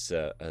in a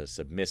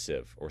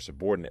submissive or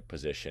subordinate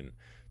position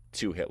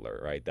to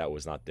Hitler, right? That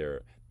was not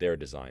their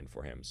design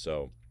for him.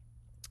 So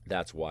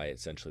that's why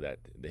essentially that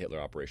the Hitler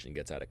operation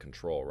gets out of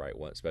control, right?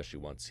 Especially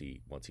once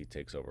he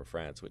takes over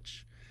France,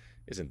 which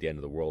isn't the end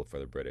of the world for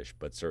the British,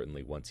 but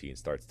certainly once he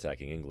starts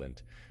attacking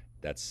England,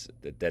 that's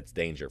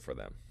danger for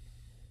them.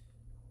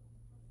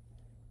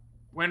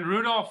 When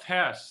Rudolf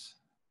Hess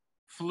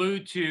flew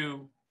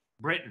to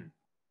Britain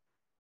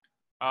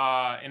in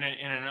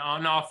an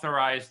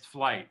unauthorized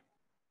flight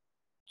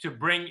to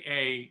bring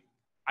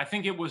I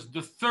think it was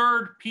the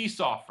third peace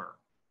offer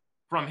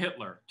from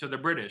Hitler to the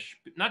British,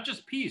 not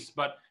just peace,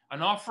 but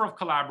an offer of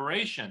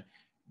collaboration.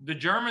 The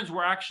Germans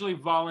were actually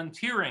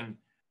volunteering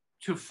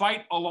to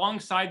fight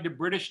alongside the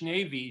British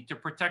Navy to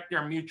protect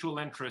their mutual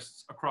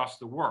interests across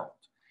the world.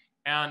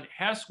 And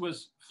Hess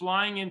was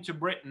flying into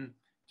Britain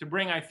to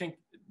bring, I think,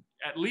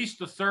 at least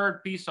the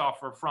third peace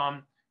offer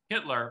from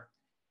Hitler.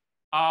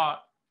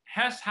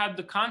 Hess had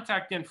the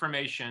contact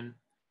information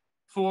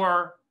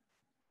for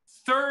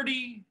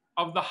 30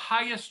 of the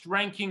highest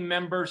ranking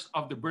members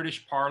of the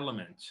British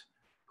Parliament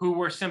who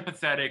were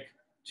sympathetic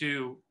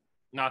to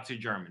Nazi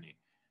Germany.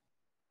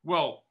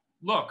 Well,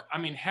 look, I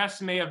mean,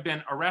 Hess may have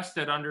been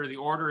arrested under the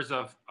orders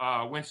of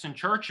Winston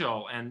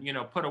Churchill and,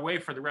 put away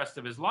for the rest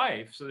of his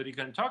life so that he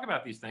couldn't talk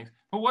about these things.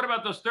 But what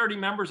about those 30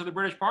 members of the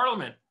British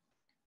Parliament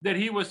that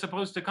he was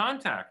supposed to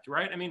contact,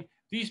 right? I mean,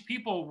 these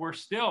people were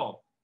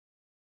still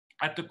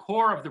at the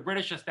core of the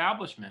British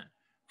establishment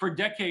for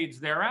decades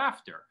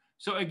thereafter.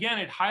 So again,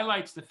 it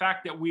highlights the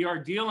fact that we are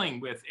dealing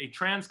with a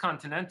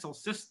transcontinental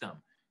system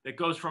that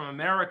goes from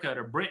America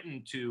to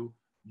Britain to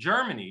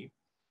Germany,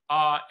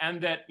 and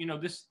that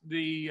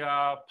the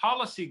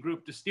policy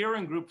group, the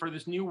steering group for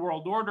this new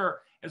world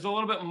order, is a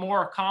little bit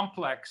more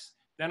complex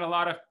than a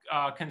lot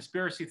of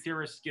conspiracy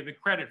theorists give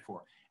it credit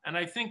for. And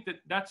I think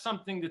that that's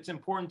something that's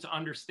important to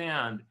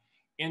understand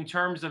in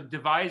terms of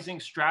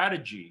devising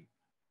strategy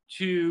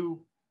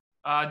to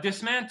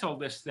dismantle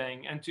this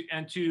thing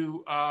and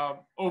to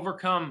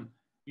overcome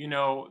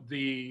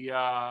the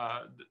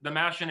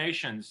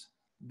machinations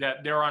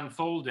that they're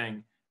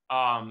unfolding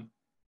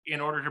in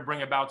order to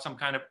bring about some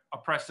kind of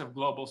oppressive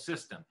global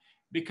system.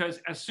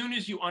 Because as soon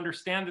as you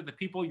understand that the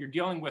people you're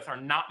dealing with are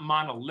not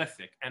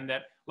monolithic, and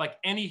that, like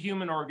any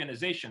human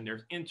organization,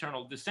 there's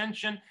internal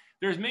dissension,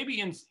 there's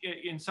maybe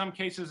in some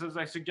cases, as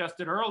I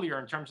suggested earlier,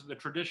 in terms of the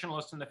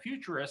traditionalists and the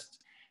futurists,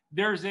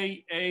 there's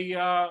a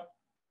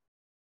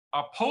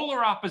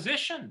polar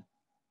opposition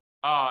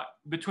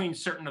between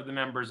certain of the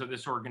members of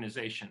this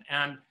organization.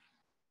 And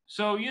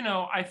so,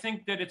 I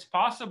think that it's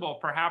possible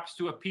perhaps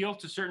to appeal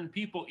to certain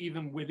people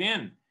even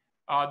within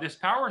this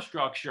power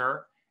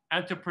structure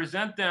and to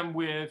present them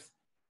with,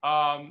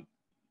 a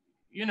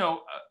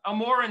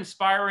more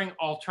inspiring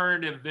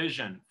alternative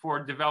vision for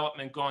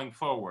development going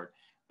forward.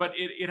 But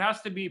it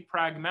has to be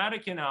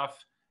pragmatic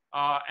enough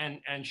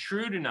and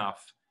shrewd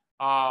enough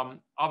of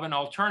an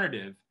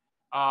alternative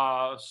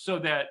so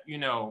that,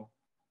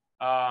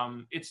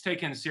 it's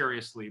taken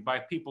seriously by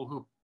people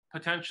who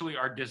potentially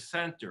are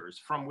dissenters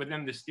from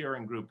within the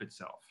steering group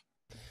itself.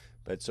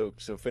 But so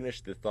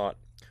finish the thought.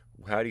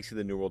 How do you see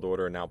the New World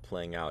Order now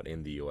playing out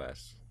in the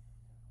U.S.?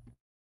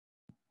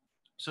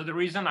 So the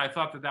reason I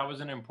thought that was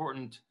an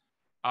important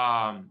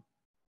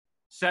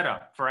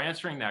setup for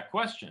answering that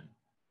question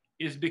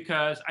is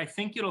because I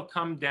think it'll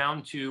come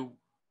down to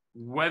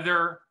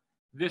whether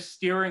this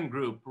steering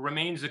group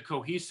remains a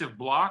cohesive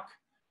bloc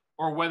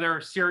or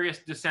whether serious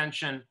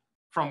dissension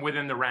from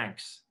within the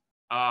ranks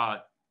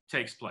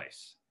takes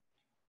place.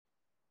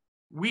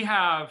 We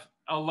have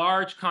a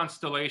large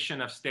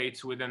constellation of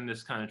states within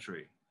this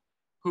country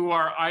who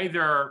are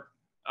either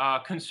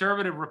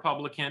conservative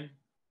Republican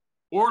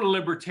or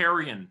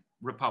libertarian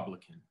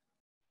Republican.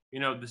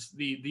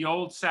 The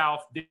old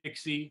South,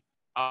 Dixie,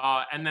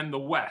 and then the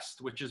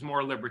West, which is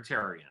more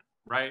libertarian,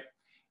 right?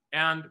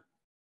 And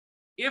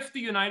if the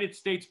United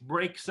States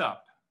breaks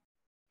up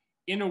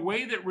in a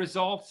way that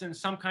results in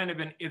some kind of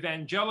an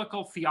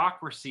evangelical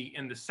theocracy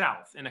in the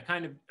South, in a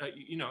kind of,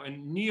 a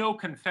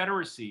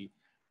neo-confederacy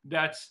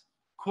that's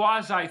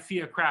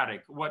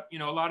quasi-theocratic, what,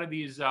 a lot of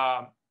these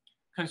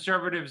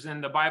conservatives in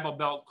the Bible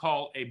Belt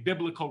call a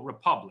biblical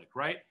republic,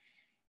 right?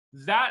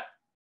 That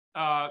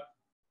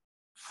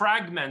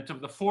fragment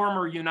of the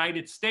former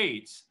United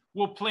States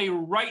will play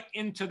right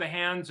into the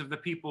hands of the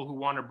people who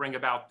want to bring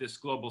about this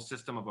global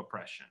system of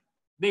oppression.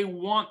 They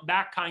want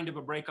that kind of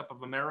a breakup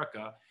of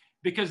America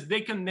because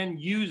they can then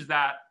use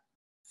that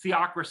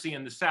theocracy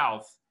in the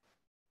South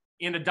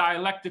in a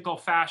dialectical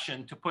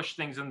fashion to push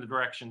things in the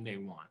direction they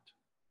want.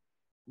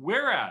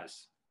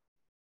 Whereas,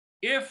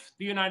 if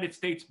the United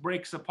States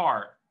breaks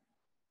apart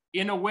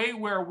in a way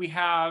where we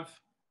have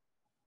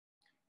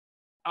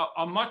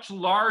a much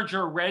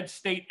larger red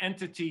state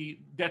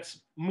entity that's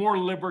more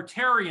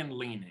libertarian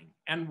leaning,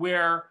 and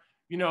where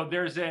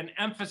there's an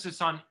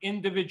emphasis on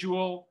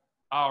individual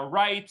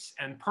rights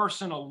and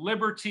personal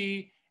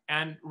liberty,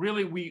 and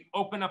really we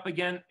open up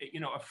again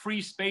a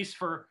free space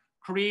for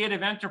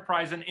creative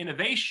enterprise and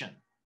innovation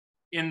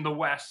in the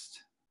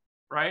West,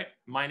 right?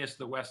 Minus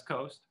the West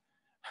Coast.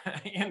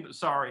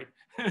 Sorry.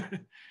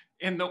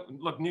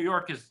 Look, New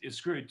York is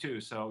screwed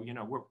too. So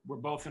we're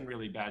both in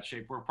really bad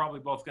shape. We're probably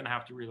both going to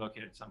have to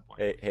relocate at some point.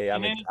 Hey,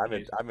 In any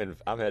case,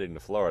 I'm heading to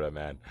Florida,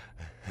 man.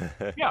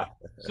 yeah.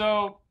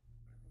 So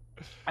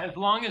as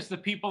long as the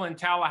people in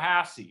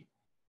Tallahassee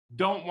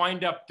don't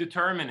wind up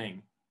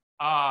determining,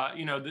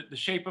 the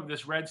shape of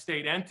this red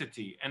state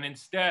entity, and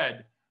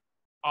instead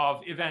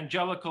of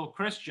evangelical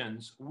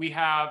Christians, we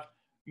have,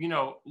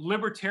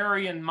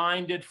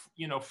 libertarian-minded,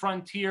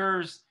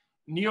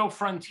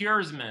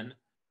 neo-frontiersmen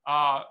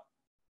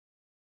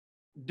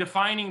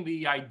defining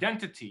the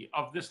identity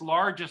of this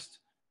largest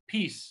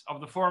piece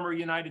of the former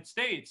United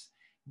States,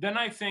 then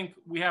I think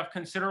we have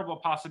considerable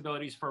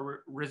possibilities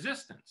for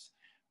resistance.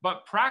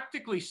 But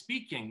practically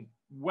speaking,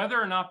 whether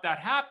or not that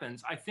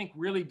happens, I think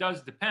really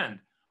does depend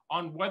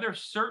on whether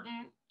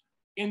certain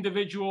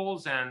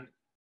individuals and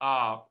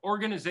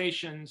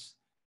organizations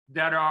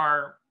that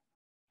are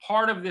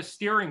part of this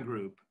steering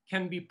group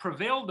can be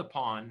prevailed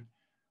upon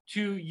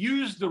to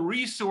use the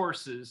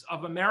resources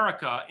of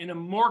America in a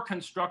more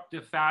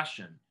constructive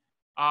fashion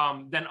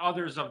than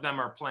others of them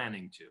are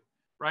planning to,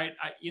 right?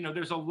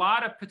 There's a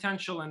lot of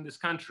potential in this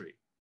country,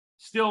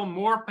 still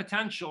more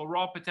potential,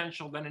 raw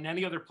potential, than in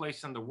any other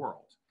place in the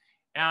world.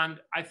 And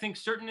I think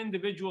certain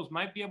individuals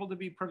might be able to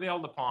be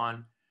prevailed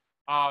upon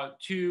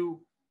to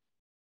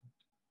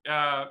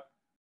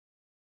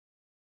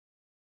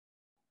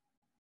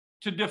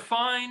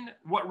define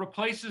what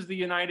replaces the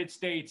United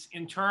States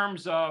in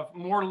terms of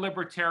more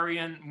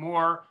libertarian,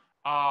 more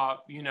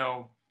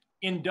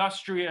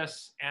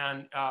industrious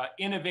and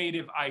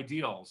innovative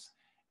ideals,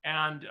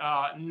 and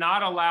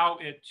not allow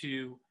it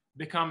to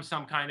become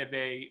some kind of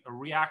a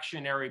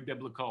reactionary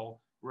biblical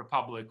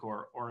republic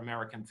or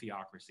American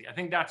theocracy. I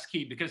think that's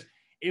key, because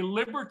a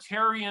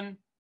libertarian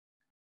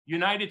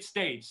United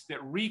States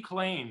that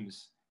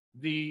reclaims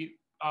the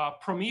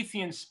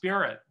Promethean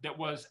spirit that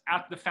was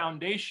at the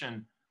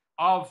foundation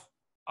of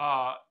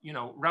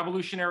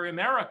revolutionary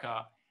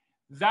America,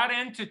 that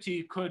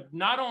entity could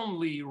not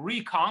only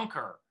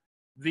reconquer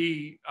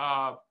the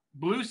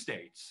blue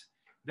states,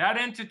 that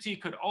entity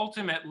could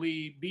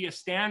ultimately be a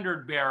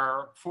standard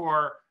bearer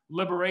for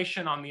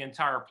liberation on the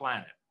entire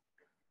planet.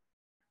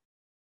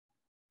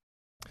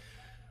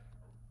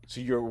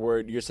 So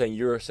you're saying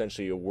you're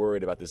essentially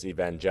worried about this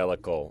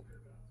evangelical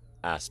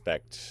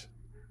aspect,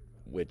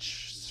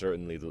 which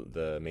certainly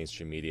the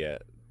mainstream media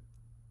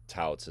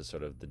touts as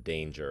sort of the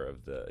danger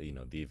of the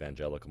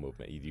evangelical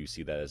movement. Do you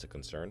see that as a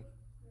concern?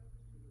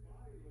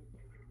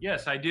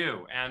 Yes, I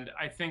do. And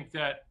I think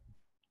that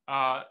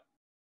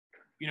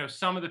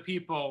some of the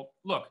people,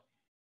 look,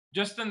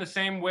 just in the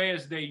same way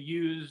as they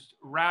used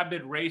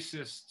rabid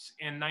racists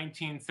in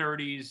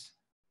 1930s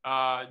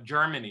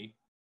Germany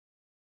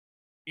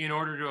in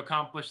order to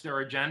accomplish their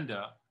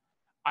agenda,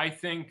 I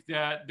think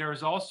that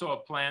there's also a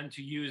plan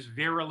to use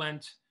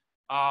virulent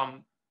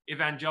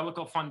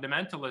evangelical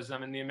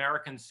fundamentalism in the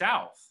American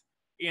South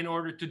in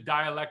order to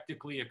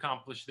dialectically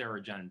accomplish their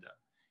agenda.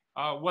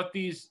 What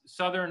these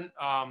Southern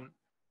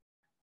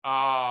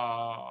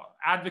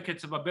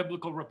advocates of a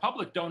biblical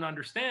republic don't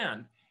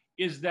understand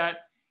is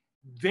that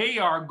they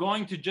are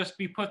going to just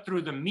be put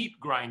through the meat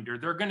grinder.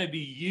 They're going to be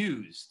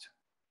used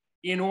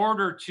in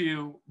order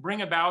to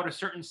bring about a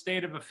certain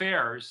state of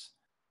affairs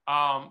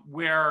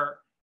where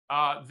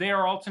they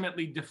are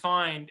ultimately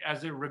defined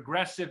as a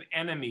regressive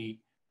enemy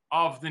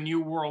of the New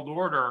World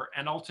Order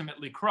and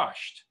ultimately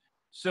crushed.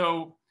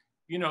 So,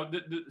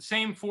 the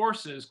same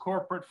forces,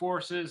 corporate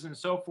forces and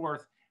so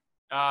forth,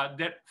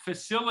 that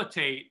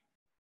facilitate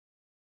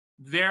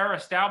their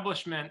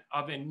establishment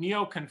of a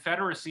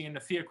neo-confederacy in a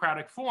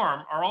theocratic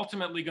form are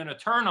ultimately going to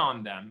turn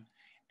on them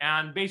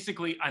and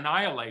basically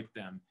annihilate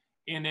them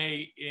in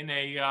a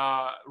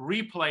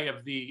replay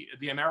of the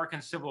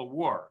American Civil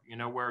War,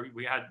 where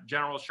we had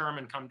General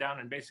Sherman come down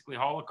and basically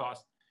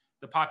Holocaust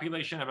the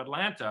population of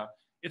Atlanta.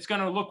 It's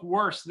going to look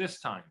worse this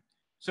time.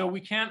 So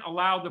we can't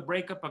allow the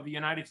breakup of the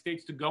United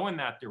States to go in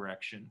that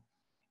direction.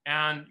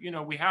 And,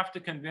 we have to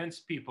convince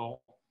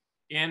people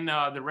in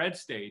the red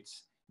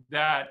states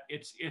that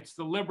it's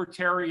the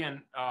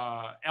libertarian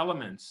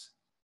elements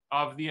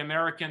of the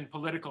American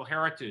political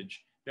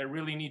heritage that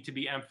really need to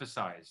be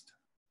emphasized.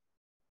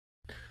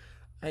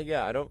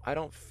 Yeah, I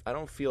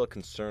don't feel a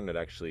concern that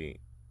actually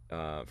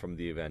from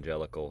the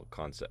evangelical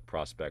concept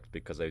prospect,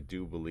 because I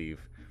do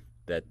believe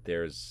that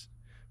there's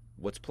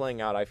what's playing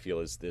out. I feel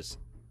is this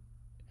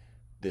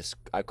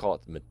I call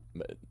it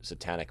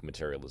satanic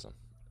materialism,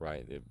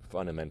 right?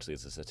 Fundamentally,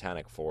 it's a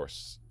satanic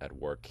force at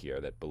work here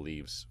that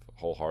believes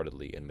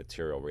wholeheartedly in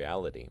material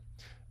reality,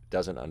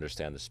 doesn't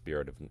understand the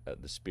spirit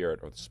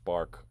or the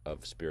spark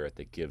of spirit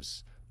that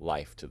gives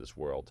life to this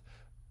world,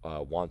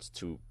 wants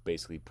to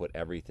basically put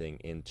everything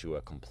into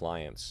a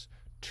compliance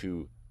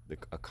to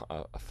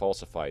a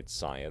falsified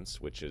science,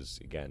 which is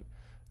again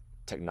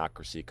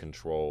technocracy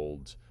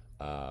controlled.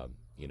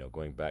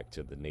 Going back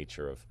to the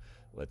nature of,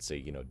 let's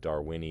say,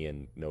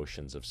 Darwinian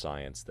notions of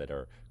science that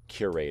are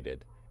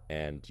curated,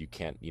 and you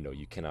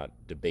cannot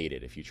debate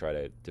it. If you try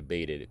to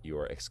debate it, you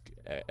are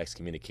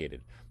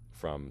excommunicated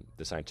from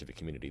the scientific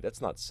community.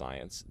 That's not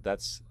science.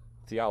 That's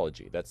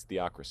theology. That's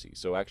theocracy.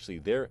 So actually,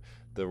 the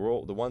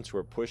ones who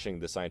are pushing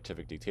the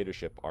scientific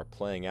dictatorship are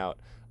playing out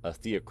a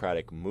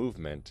theocratic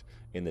movement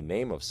in the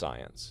name of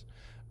science.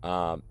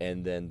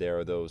 And then there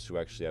are those who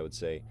actually, I would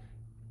say,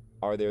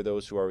 are there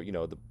those who are,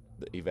 the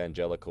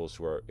evangelicals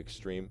who are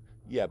extreme?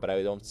 Yeah, but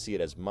I don't see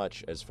it as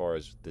much as far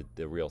as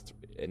the real,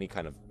 any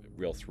kind of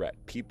real threat.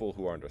 People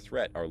who are under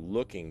threat are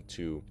looking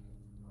to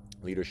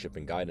leadership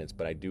and guidance,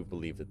 but I do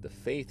believe that the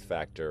faith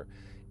factor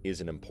is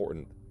an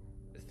important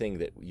thing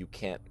that you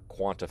can't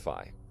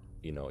quantify.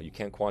 You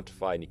can't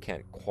quantify and you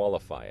can't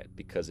qualify it,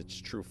 because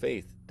it's true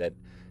faith that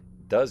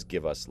does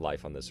give us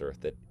life on this earth,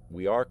 that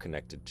we are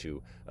connected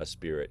to a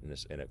spirit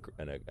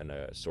and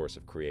a source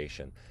of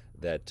creation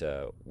that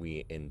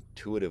we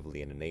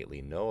intuitively and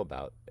innately know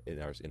about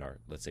in our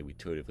let's say we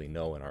intuitively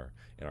know in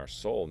our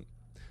soul.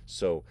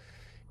 So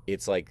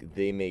it's like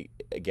they may,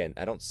 again,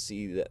 I don't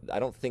see that. I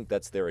don't think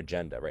that's their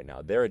agenda right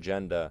now. Their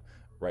agenda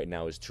right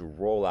now is to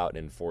roll out and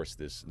enforce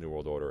this new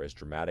world order as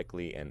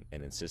dramatically and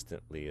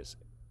insistently as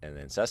and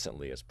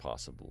incessantly as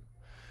possible.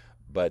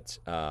 But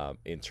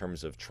in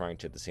terms of trying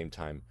to at the same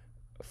time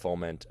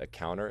foment a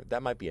counter,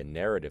 that might be a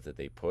narrative that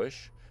they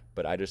push,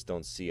 but I just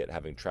don't see it.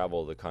 Having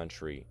traveled the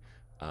country,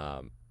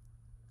 um,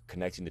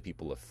 connecting to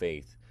people of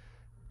faith,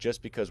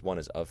 just because one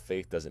is of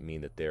faith doesn't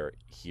mean that they're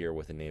here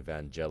with an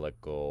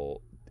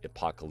evangelical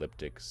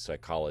apocalyptic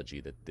psychology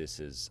that this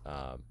is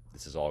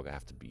all gonna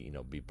have to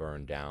be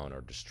burned down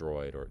or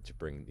destroyed or to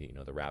bring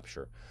the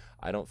rapture.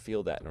 I don't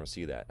feel that nor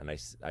see that, and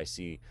I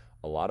see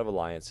a lot of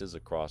alliances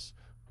across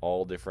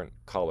all different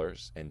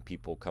colors and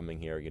people coming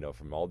here,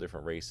 from all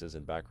different races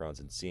and backgrounds,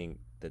 and seeing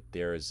that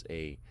there's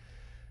a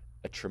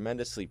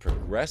tremendously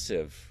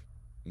progressive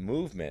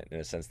movement, in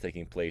a sense,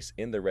 taking place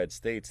in the red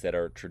states that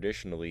are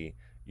traditionally,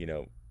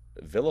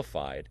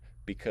 vilified,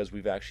 because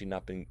we've actually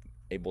not been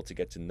able to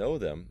get to know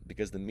them,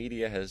 because the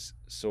media has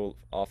so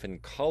often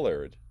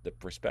colored the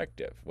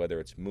perspective, whether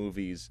it's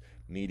movies,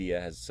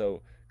 media has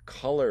so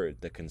colored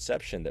the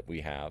conception that we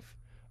have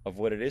of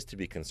what it is to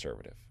be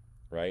conservative,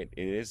 right?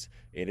 It's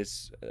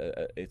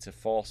a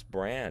false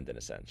brand in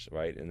a sense,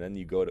 right? And then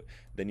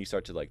you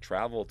start to like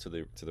travel to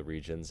the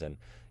regions, and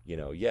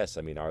yes,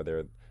 I mean, are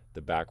there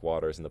the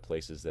backwaters and the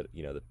places that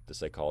the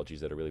psychologies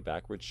that are really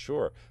backwards?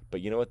 Sure, but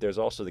you know what, there's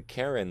also the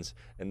Karens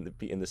and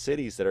in the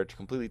cities that are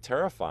completely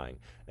terrifying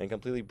and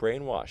completely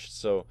brainwashed.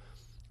 So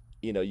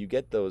you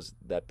get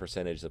that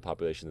percentage of the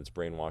population that's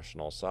brainwashed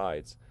on all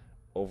sides.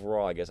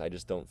 Overall, I guess I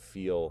just don't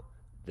feel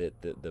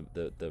that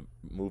the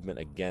movement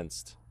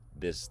against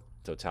this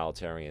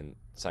totalitarian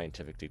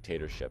scientific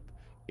dictatorship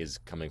is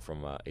coming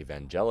from an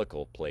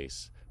evangelical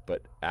place,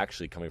 but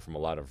actually coming from a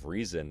lot of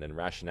reason and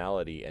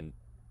rationality and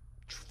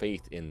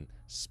faith in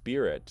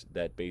spirit,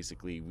 that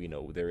basically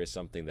there is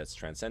something that's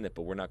transcendent,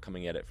 but we're not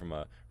coming at it from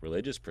a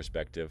religious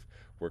perspective.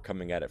 We're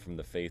coming at it from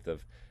the faith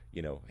of,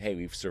 hey,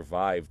 we've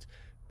survived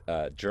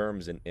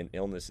germs and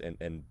illness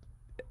and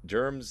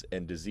germs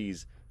and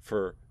disease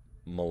for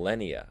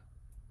millennia.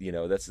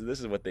 This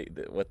is what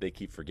they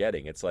keep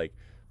forgetting. It's like,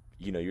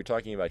 you're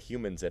talking about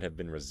humans that have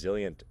been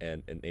resilient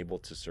and able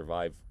to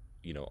survive,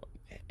 you know,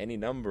 any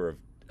number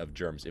of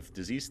germs. If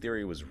disease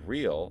theory was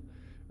real,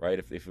 right?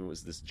 If it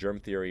was this germ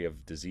theory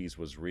of disease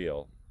was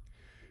real,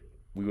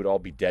 we would all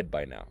be dead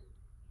by now,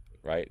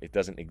 right? It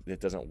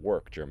doesn't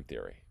work, germ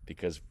theory,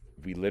 because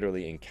we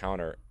literally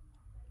encounter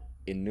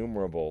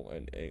innumerable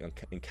and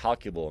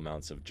incalculable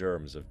amounts of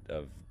germs,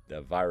 of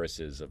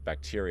viruses, of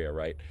bacteria,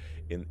 right?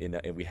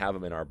 And we have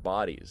them in our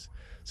bodies.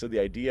 So the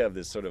idea of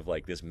this sort of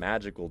like this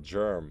magical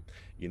germ,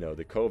 the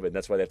COVID,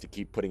 that's why they have to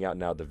keep putting out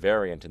now the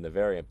variant and the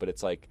variant. But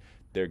it's like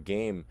their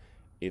game,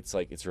 it's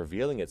like it's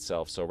revealing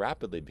itself so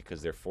rapidly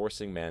because they're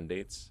forcing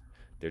mandates.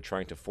 They're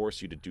trying to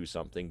force you to do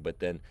something, but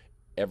then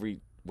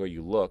everywhere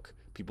you look,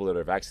 people that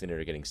are vaccinated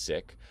are getting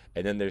sick,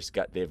 and then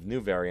they have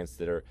new variants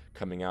that are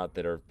coming out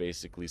that are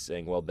basically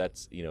saying, well,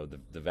 that's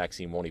the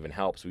vaccine won't even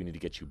help, so we need to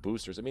get you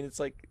boosters. I mean, it's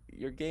like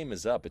your game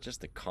is up. It's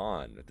just a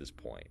con at this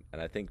point, and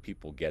I think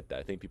people get that.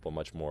 I think people are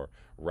much more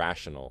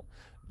rational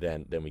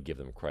than we give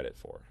them credit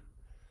for.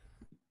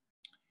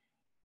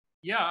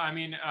 Yeah, I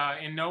mean,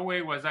 in no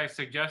way was I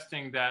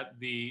suggesting that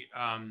the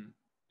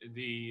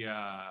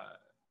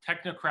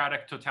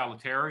technocratic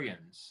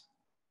totalitarians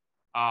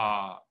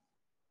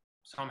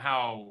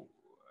somehow,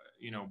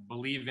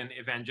 believe in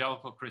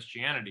evangelical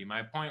Christianity.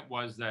 My point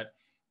was that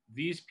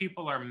these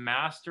people are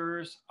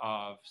masters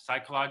of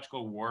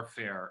psychological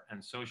warfare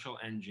and social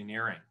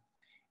engineering,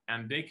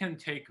 and they can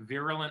take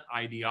virulent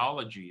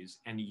ideologies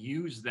and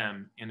use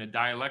them in a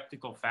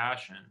dialectical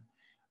fashion,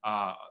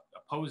 uh,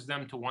 oppose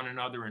them to one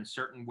another in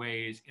certain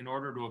ways in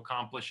order to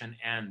accomplish an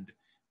end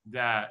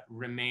that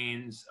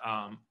remains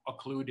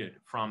occluded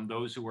from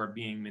those who are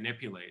being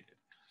manipulated.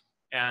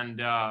 And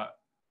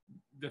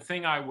the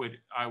thing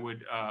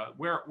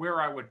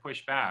where I would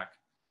push back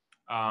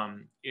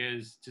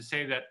is to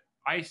say that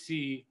I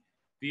see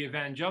the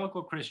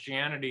evangelical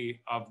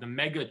Christianity of the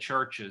mega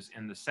churches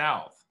in the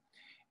South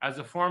as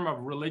a form of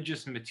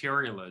religious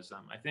materialism.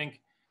 I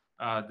think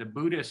the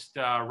Buddhist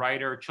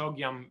writer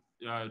Chogyam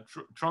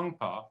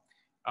Trungpa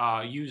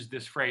used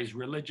this phrase,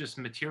 religious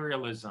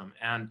materialism.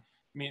 And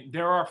I mean,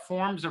 there are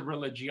forms of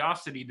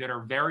religiosity that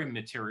are very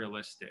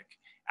materialistic,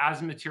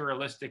 as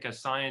materialistic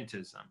as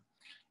scientism.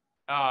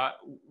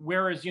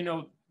 Whereas, you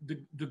know,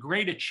 the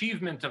great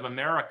achievement of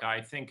America,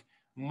 I think,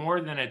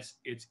 more than its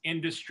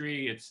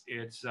industry,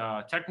 its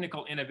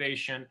technical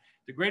innovation,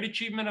 the great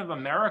achievement of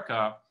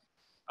America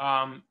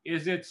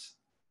is its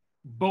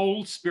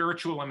bold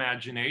spiritual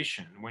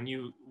imagination. When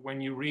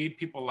you read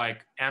people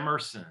like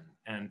Emerson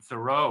and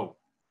Thoreau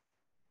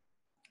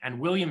and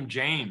William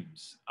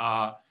James,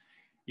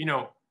 you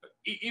know,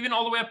 even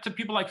all the way up to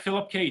people like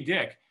Philip K.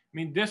 Dick. I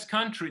mean, this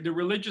country, the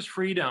religious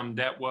freedom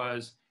that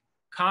was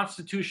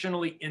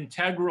constitutionally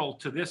integral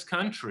to this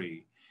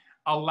country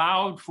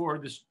allowed for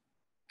this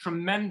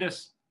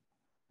tremendous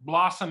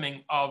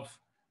blossoming of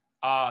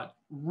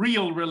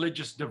real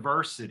religious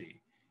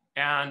diversity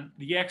and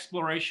the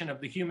exploration of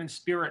the human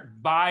spirit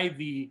by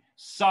the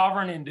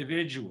sovereign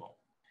individual.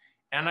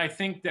 And I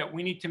think that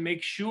we need to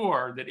make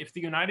sure that if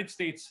the United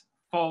States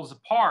falls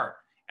apart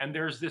and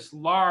there's this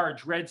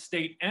large red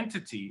state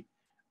entity,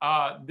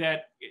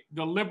 that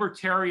the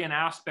libertarian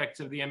aspects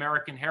of the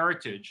American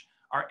heritage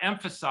are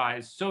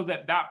emphasized so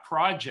that that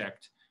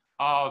project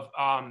of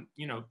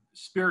you know,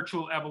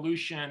 spiritual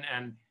evolution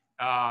and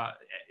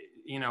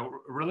you know,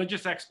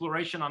 religious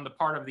exploration on the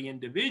part of the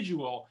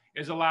individual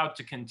is allowed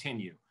to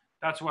continue.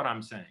 That's what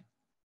I'm saying.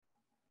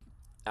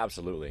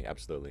 Absolutely,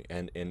 absolutely.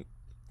 And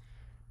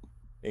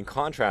in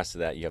contrast to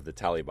that, you have the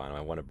Taliban.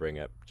 I want to bring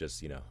up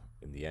just, you know,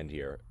 in the end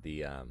here,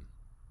 the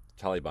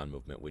Taliban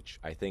movement, which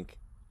I think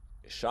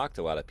shocked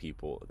a lot of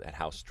people at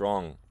how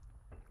strong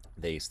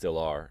they still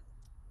are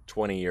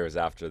 20 years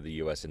after the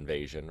U.S.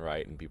 invasion,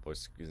 right? And people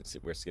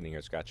we're sitting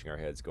here scratching our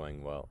heads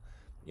going, well,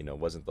 you know,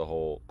 wasn't the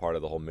whole part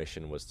of the whole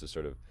mission was to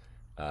sort of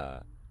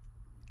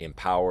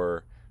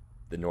empower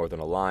the Northern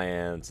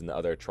Alliance and the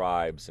other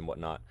tribes and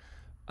whatnot.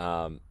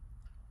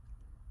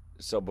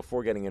 So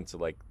before getting into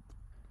like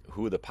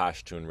who the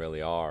Pashtun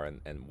really are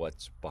and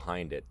what's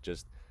behind it,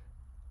 just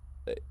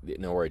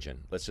in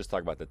origin, let's just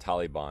talk about the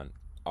Taliban.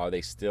 Are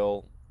they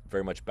still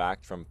very much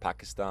backed from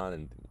Pakistan?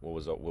 And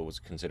what was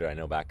considered, I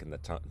know, back in the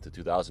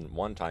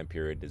 2001 time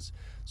period, is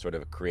sort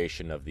of a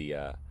creation of the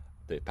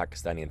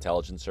Pakistani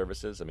intelligence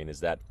services. I mean, is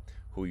that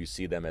who you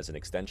see them as an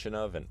extension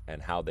of,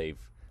 and how they've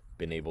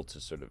been able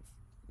to sort of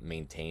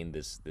maintain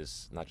this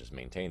not just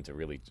maintain, to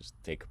really just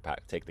take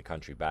the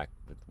country back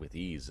with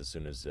ease as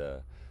soon as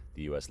the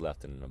U.S.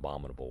 left in an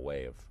abominable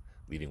way of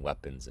leaving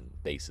weapons and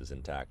bases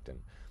intact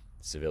and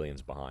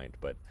civilians behind?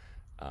 But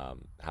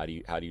how do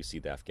you see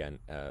the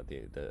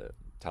the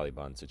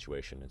Taliban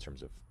situation in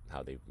terms of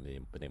how they've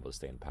been able to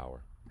stay in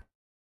power?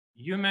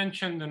 You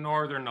mentioned the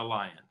Northern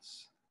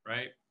Alliance,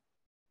 right?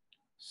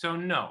 So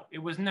no, it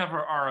was never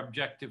our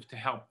objective to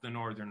help the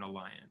Northern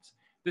Alliance.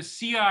 The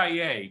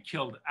CIA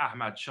killed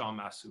Ahmad Shah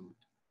Massoud.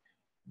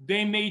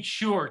 They made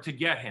sure to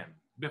get him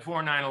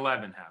before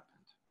 9/11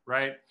 happened,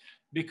 right?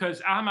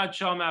 Because Ahmad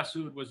Shah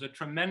Massoud was a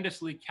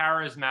tremendously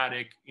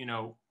charismatic, you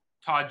know,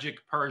 Tajik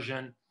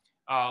Persian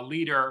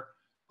leader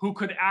who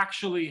could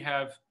actually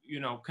have, you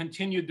know,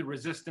 continued the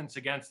resistance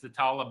against the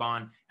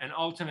Taliban and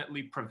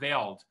ultimately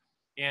prevailed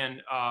in,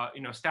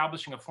 you know,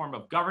 establishing a form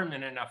of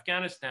government in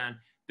Afghanistan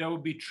that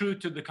would be true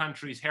to the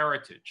country's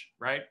heritage,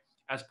 right,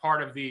 as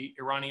part of the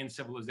Iranian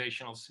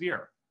civilizational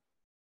sphere.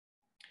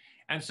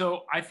 And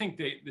so I think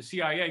the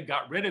CIA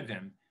got rid of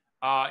him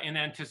in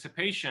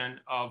anticipation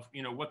of,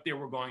 you know, what they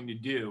were going to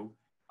do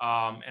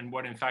and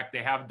what, in fact,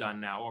 they have done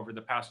now over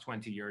the past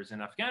 20 years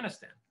in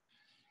Afghanistan.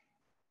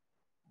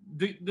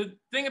 The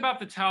thing about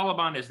the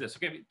Taliban is this,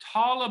 okay?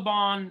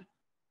 Taliban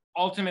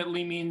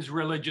ultimately means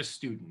religious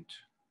student,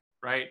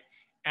 right?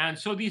 And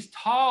so these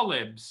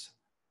Talibs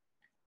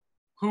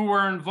who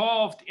were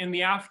involved in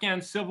the Afghan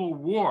civil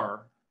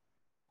war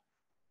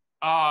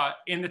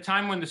in the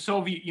time when the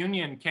Soviet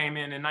Union came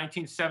in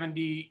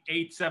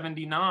 1978,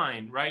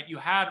 79, right? You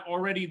had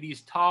already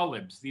these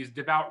Talibs, these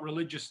devout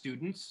religious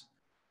students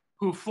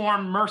who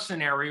formed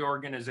mercenary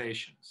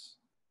organizations.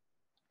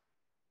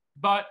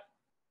 But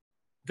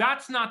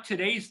that's not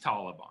today's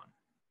Taliban.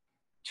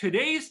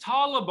 Today's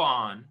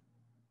Taliban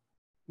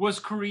was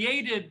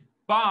created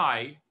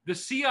by the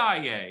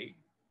CIA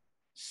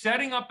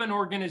setting up an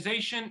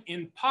organization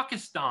in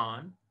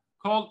Pakistan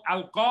called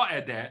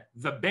Al-Qaeda,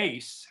 the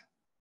base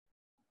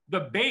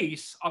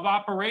of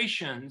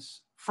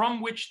operations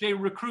from which they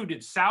recruited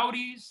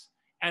Saudis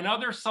and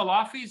other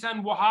Salafis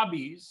and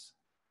Wahhabis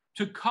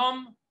to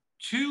come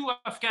to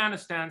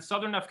Afghanistan,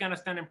 southern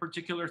Afghanistan in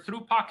particular,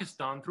 through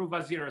Pakistan, through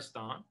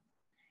Waziristan.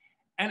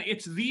 And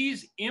it's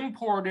these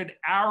imported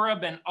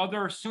Arab and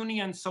other Sunni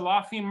and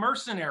Salafi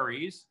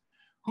mercenaries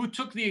who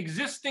took the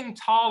existing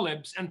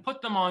Talibs and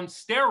put them on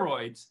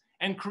steroids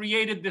and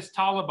created this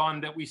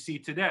Taliban that we see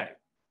today.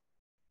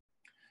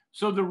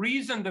 So the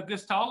reason that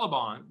this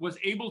Taliban was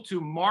able to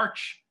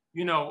march,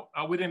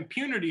 with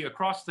impunity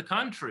across the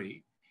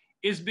country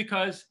is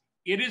because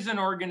it is an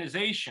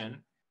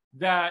organization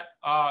that,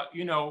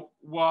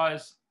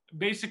 was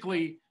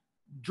basically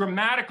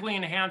dramatically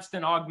enhanced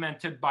and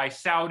augmented by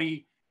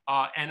Saudi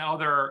and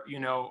other,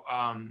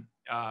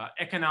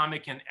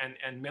 economic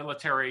and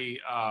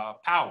military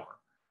power,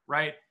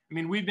 right? I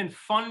mean, we've been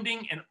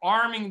funding and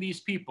arming these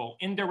people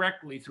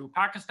indirectly through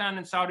Pakistan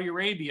and Saudi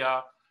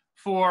Arabia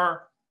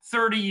for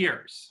 30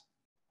 years,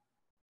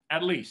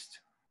 at least.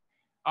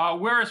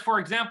 Whereas, for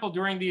example,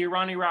 during the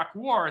Iran-Iraq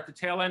War, at the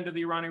tail end of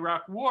the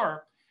Iran-Iraq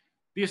War,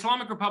 the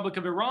Islamic Republic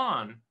of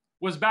Iran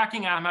was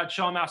backing Ahmad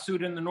Shah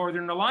Massoud in the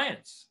Northern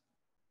Alliance.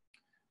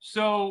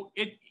 So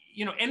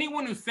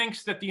anyone who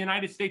thinks that the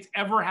United States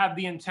ever had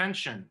the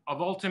intention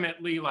of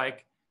ultimately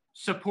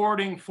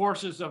supporting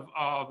forces of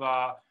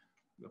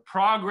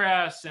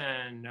progress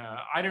and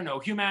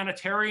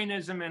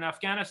humanitarianism in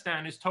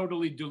Afghanistan is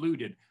totally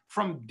deluded.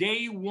 From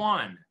day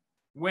one,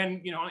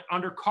 when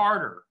under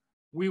Carter,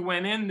 we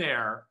went in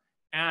there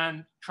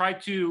and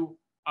tried to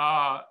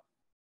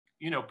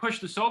push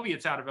the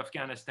Soviets out of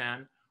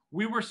Afghanistan,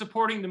 we were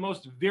supporting the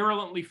most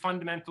virulently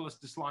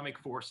fundamentalist Islamic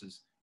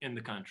forces in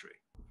the country.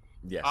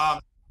 Yes.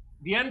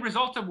 The end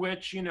result of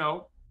which,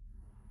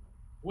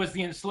 was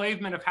the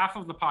enslavement of half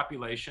of the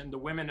population, the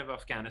women of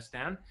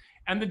Afghanistan,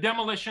 and the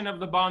demolition of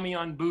the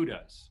Bamiyan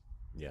Buddhas.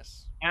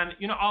 Yes. And,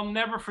 I'll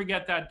never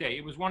forget that day.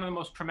 It was one of the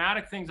most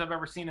traumatic things I've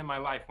ever seen in my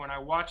life when I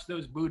watched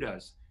those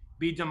Buddhas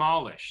be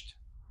demolished.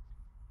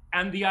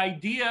 And the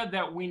idea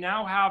that we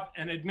now have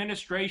an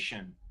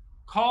administration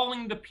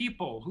calling the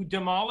people who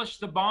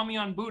demolished the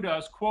Bamiyan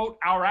Buddhas, quote,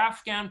 our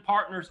Afghan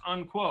partners,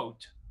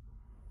 unquote,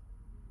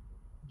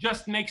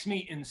 just makes me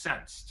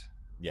incensed.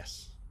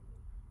 Yes.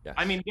 Yes.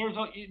 I mean,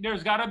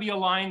 there's got to be a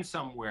line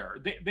somewhere.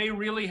 They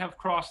really have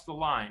crossed the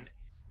line.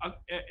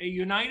 A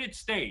United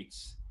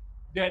States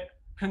that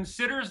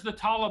considers the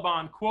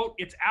Taliban, quote,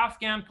 its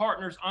Afghan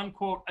partners,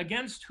 unquote,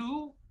 against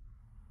who?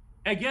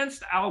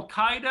 Against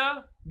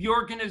Al-Qaeda, the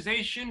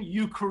organization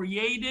you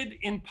created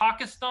in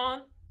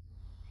Pakistan?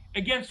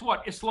 Against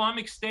what?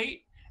 Islamic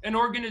State, an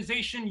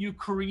organization you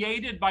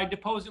created by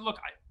deposing. Look,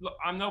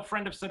 I'm no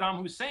friend of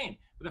Saddam Hussein,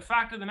 but the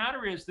fact of the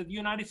matter is that the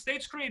United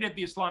States created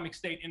the Islamic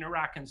State in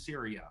Iraq and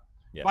Syria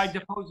by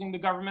deposing the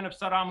government of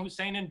Saddam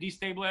Hussein and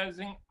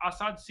destabilizing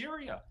Assad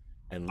Syria.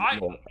 And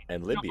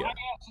Libya.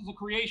 IS is a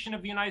creation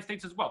of the United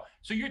States as well.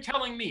 So you're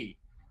telling me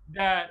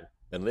that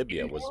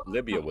Libya was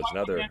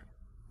another.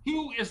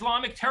 Two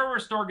Islamic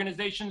terrorist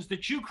organizations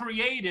that you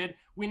created,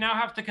 we now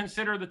have to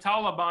consider the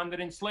Taliban that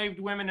enslaved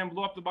women and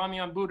blew up the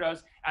Bamiyan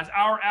Buddhas as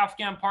our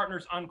Afghan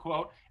partners,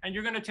 unquote. And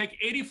you're going to take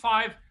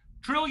 $85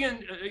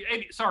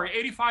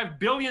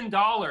 billion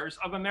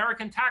of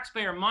American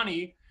taxpayer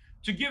money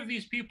to give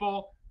these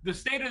people the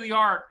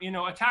state-of-the-art,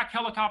 attack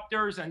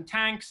helicopters and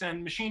tanks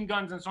and machine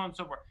guns and so on and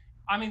so forth.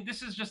 I mean,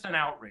 this is just an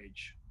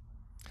outrage.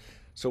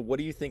 So what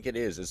do you think it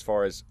is as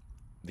far as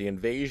the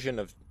invasion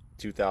of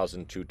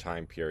 2002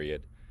 time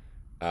period?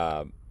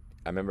 I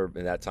remember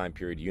in that time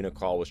period,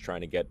 Unicol was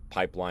trying to get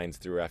pipelines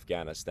through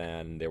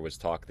Afghanistan. There was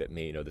talk that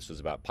this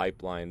was about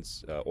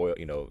pipelines, oil,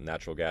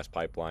 natural gas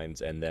pipelines.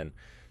 And then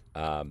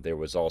there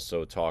was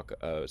also talk,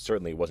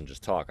 certainly it wasn't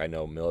just talk. I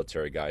know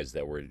military guys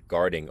that were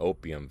guarding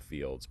opium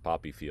fields,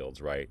 poppy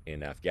fields, right,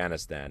 in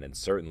Afghanistan. And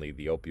certainly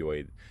the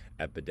opioid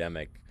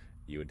epidemic,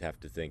 you would have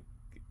to think,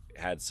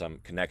 had some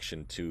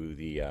connection to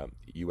the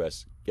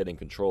U.S. getting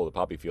control of the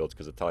poppy fields,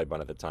 because the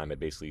Taliban at the time had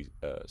basically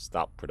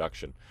stopped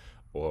production.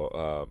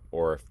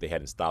 Or if they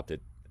hadn't stopped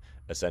it,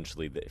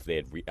 essentially, if they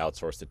had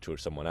outsourced it to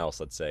someone else,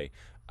 let's say,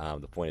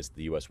 the point is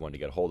the U.S. wanted to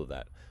get a hold of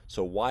that.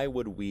 So why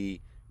would we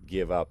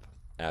give up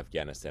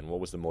Afghanistan? What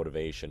was the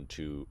motivation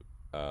to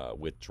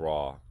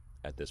withdraw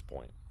at this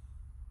point?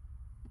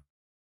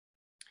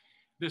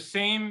 The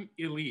same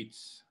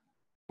elites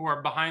who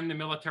are behind the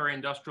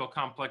military-industrial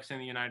complex in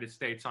the United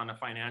States on a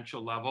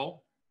financial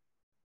level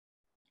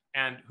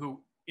and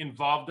who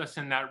involved us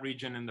in that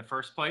region in the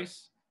first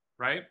place,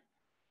 right,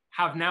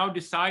 have now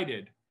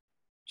decided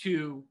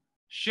to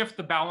shift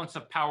the balance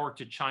of power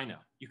to China.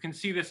 You can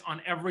see this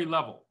on every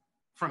level,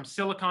 from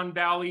Silicon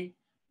Valley,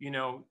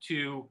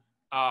 to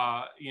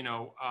how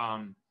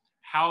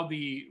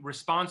the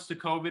response to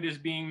COVID is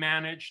being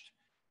managed.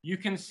 You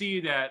can see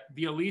that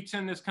the elites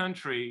in this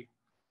country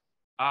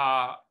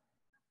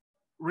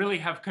really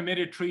have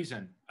committed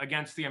treason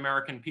against the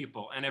American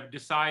people and have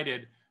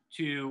decided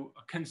to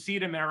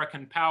concede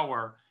American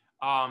power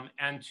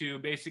and to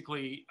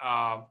basically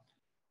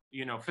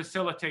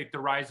facilitate the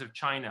rise of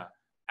China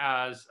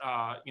as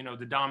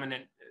the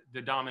dominant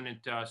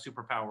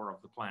superpower of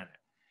the planet.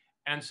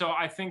 And so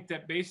I think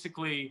that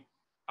basically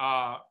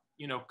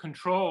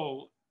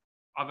control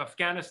of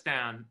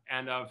Afghanistan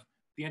and of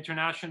the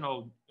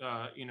international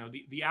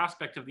the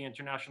aspect of the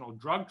international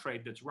drug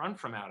trade that's run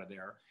from out of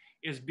there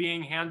is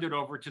being handed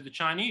over to the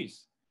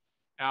Chinese,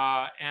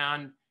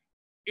 and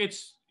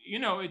it's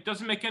it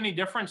doesn't make any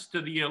difference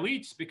to the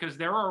elites because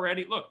they're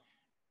already, look,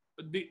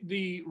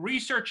 the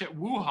research at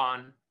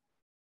Wuhan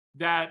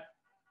that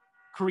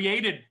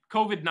created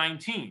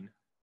COVID-19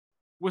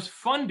 was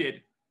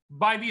funded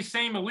by these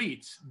same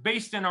elites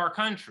based in our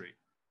country.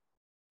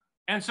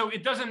 And so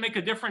it doesn't make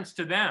a difference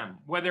to them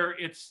whether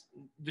it's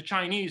the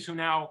Chinese who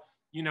now,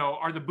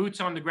 are the boots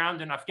on the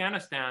ground in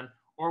Afghanistan,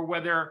 or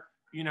whether,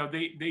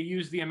 they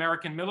use the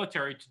American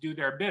military to do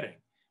their bidding.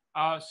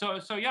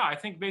 So yeah, I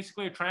think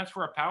basically a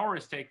transfer of power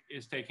is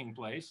taking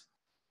place,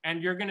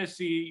 and you're going to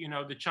see,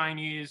 the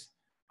Chinese,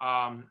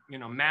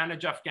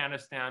 manage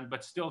Afghanistan,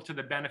 but still to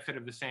the benefit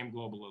of the same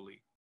global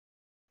elite.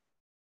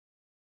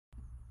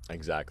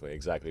 Exactly,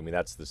 exactly. I mean,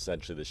 that's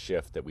essentially the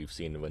shift that we've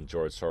seen when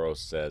George Soros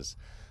says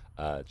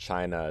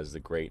China is the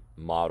great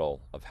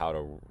model of how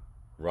to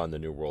run the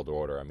New World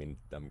Order. I mean,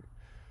 I'm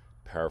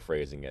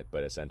paraphrasing it,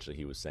 but essentially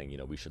he was saying,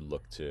 we should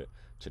look to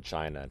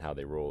China and how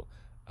they rule,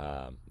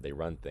 they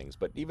run things.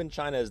 But even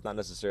China is not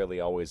necessarily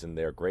always in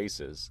their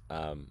graces.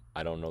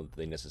 I don't know that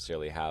they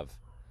necessarily have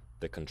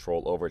the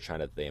control over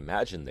China that they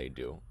imagine they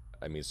do.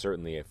 I mean,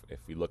 certainly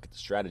if we look at the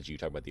strategy, you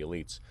talk about the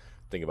elites,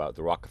 think about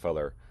the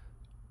Rockefeller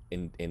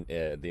in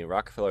the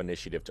Rockefeller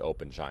initiative to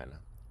open China,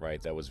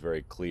 right? That was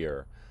very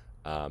clear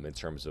in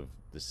terms of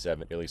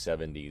the early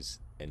 70s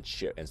and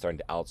starting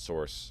to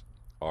outsource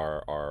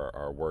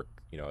our work,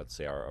 let's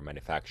say our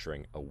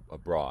manufacturing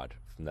abroad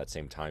from that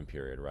same time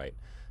period, right?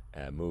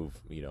 Move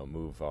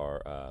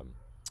our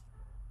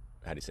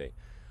how do you say,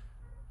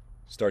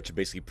 start to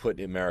basically put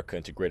America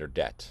into greater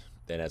debt.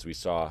 Then, as we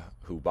saw,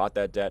 who bought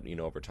that debt,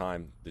 over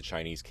time, the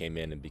Chinese came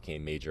in and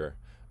became major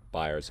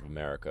buyers of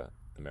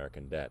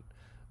American debt.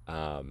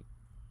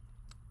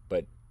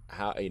 But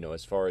how,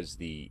 as far as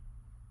the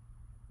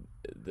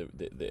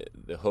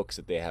hooks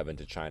that they have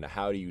into China,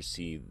 how do you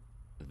see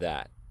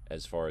that?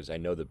 As far as I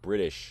know, the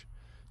British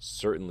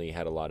certainly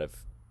had a lot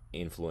of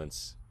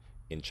influence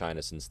in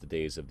China since the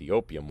days of the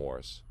Opium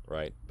Wars,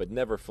 right? But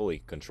never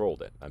fully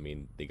controlled it. I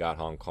mean, they got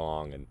Hong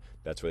Kong, and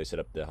that's where they set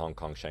up the Hong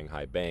Kong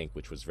Shanghai Bank,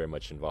 which was very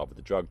much involved with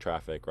the drug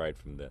traffic, right,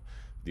 from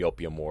the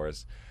Opium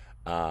Wars,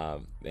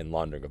 and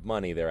laundering of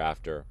money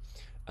thereafter,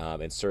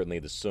 and certainly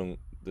the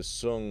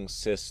Sung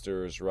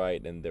sisters,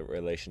 right, and the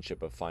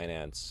relationship of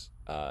finance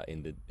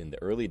in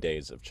the early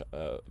days of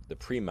the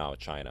pre-Mao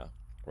China,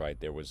 right?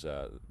 There was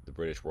the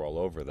British were all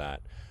over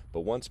that, but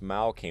once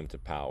Mao came to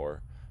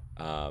power,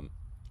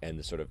 and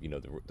the sort of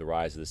the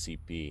rise of the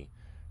CP,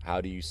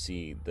 how do you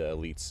see the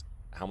elites?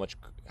 How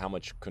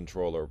much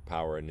control or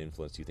power and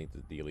influence do you think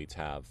that the elites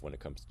have when it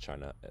comes to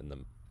China and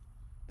the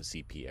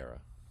CP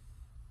era?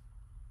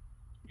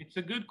 It's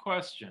a good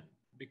question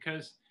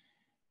because,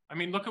 I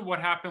mean, look at what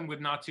happened with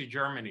Nazi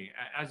Germany.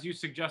 As you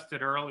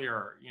suggested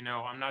earlier,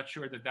 I'm not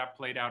sure that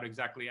played out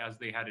exactly as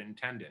they had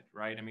intended,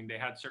 right? I mean, they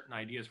had certain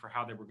ideas for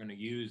how they were going to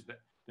use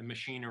the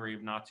machinery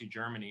of Nazi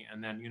Germany,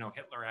 and then,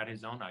 Hitler had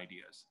his own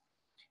ideas.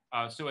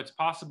 So it's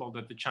possible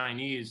that the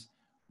Chinese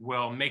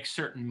will make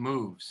certain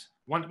moves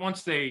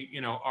once they,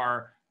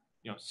 are,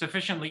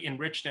 sufficiently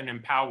enriched and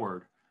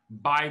empowered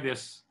by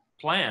this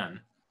plan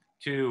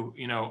to,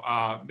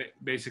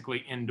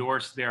 basically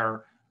endorse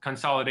their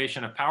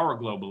consolidation of power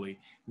globally.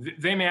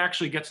 They may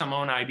actually get some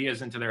own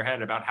ideas into their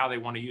head about how they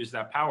want to use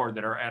that power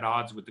that are at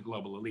odds with the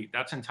global elite.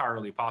 That's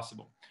entirely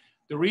possible.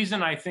 The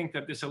reason I think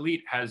that this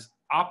elite has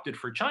opted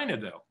for China,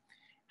 though,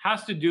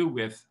 has to do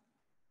with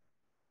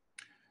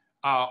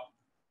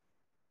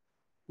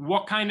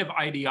what kind of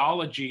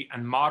ideology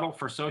and model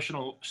for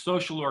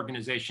social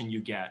organization you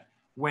get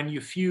when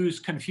you fuse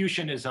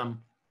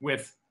Confucianism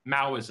with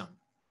Maoism.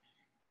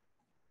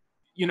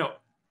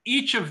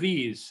 Each of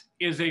these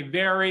is a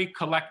very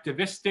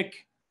collectivistic,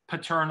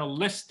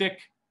 paternalistic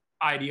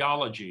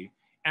ideology.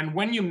 And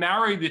when you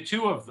marry the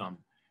two of them,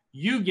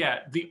 you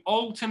get the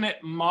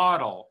ultimate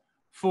model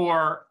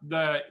for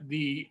the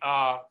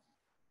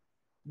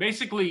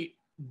basically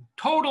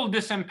total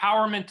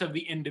disempowerment of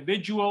the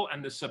individual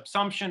and the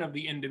subsumption of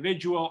the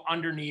individual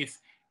underneath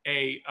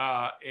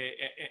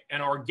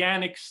an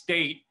organic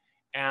state,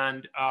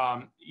 and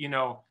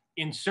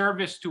in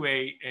service to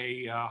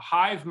a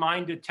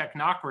hive-minded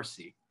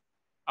technocracy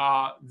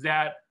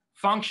that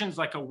functions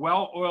like a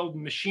well-oiled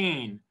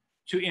machine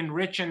to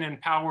enrich and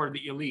empower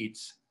the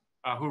elites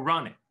who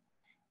run it.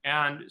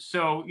 And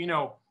so,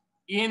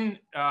 in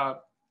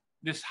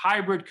this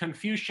hybrid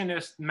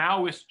Confucianist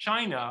Maoist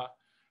China,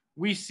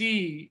 we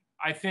see,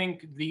 I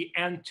think, the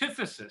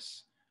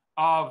antithesis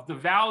of the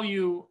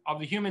value of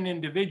the human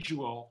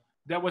individual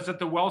that was at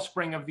the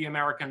wellspring of the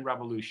American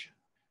Revolution,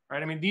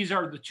 right? I mean, these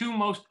are the two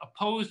most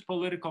opposed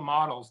political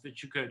models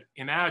that you could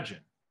imagine.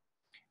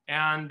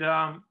 And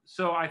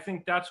so I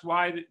think that's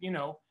why,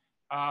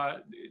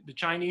 the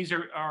Chinese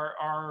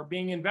are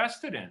being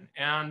invested in.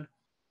 And,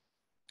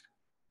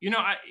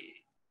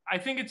 I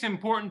think it's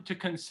important to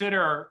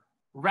consider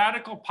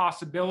radical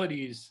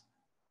possibilities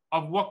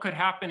of what could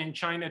happen in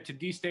China to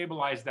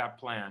destabilize that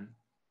plan.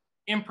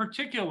 In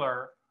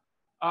particular,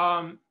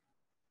 the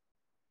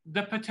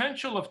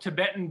potential of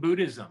Tibetan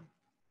Buddhism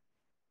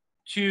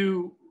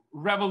to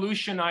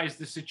revolutionize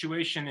the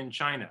situation in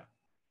China.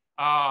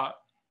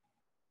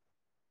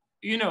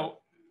 you know,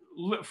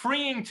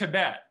 freeing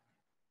Tibet,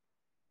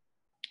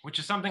 which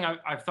is something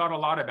I've thought a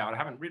lot about. I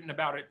haven't written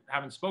about it,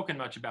 haven't spoken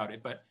much about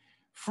it, but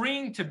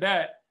freeing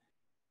Tibet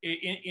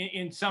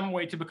in some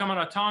way to become an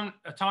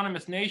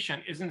autonomous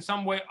nation is in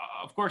some way,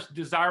 of course,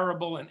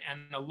 desirable and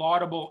a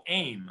laudable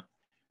aim.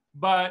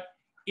 But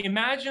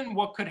imagine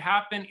what could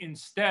happen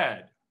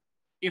instead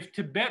if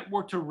Tibet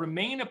were to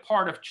remain a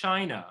part of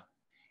China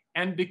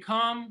and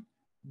become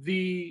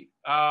the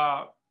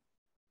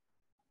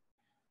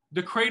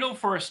cradle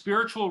for a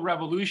spiritual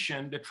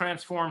revolution that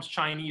transforms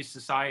Chinese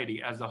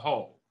society as a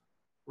whole,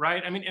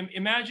 right? I mean,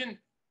 imagine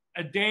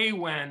a day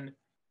when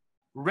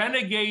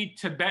renegade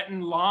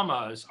Tibetan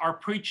lamas are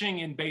preaching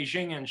in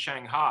Beijing and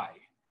Shanghai,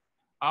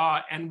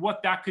 and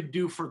what that could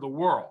do for the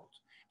world.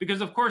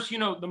 Because of course, you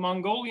know, the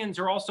Mongolians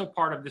are also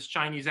part of this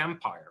Chinese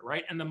empire,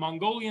 right? And the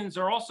Mongolians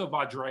are also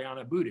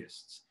Vajrayana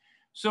Buddhists.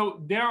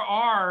 So there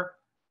are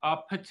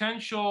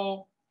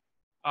potential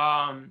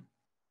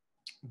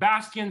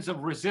bastions of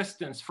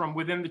resistance from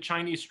within the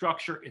Chinese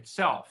structure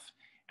itself.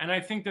 And I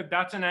think that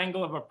that's an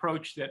angle of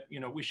approach that, you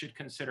know, we should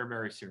consider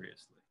very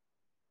seriously.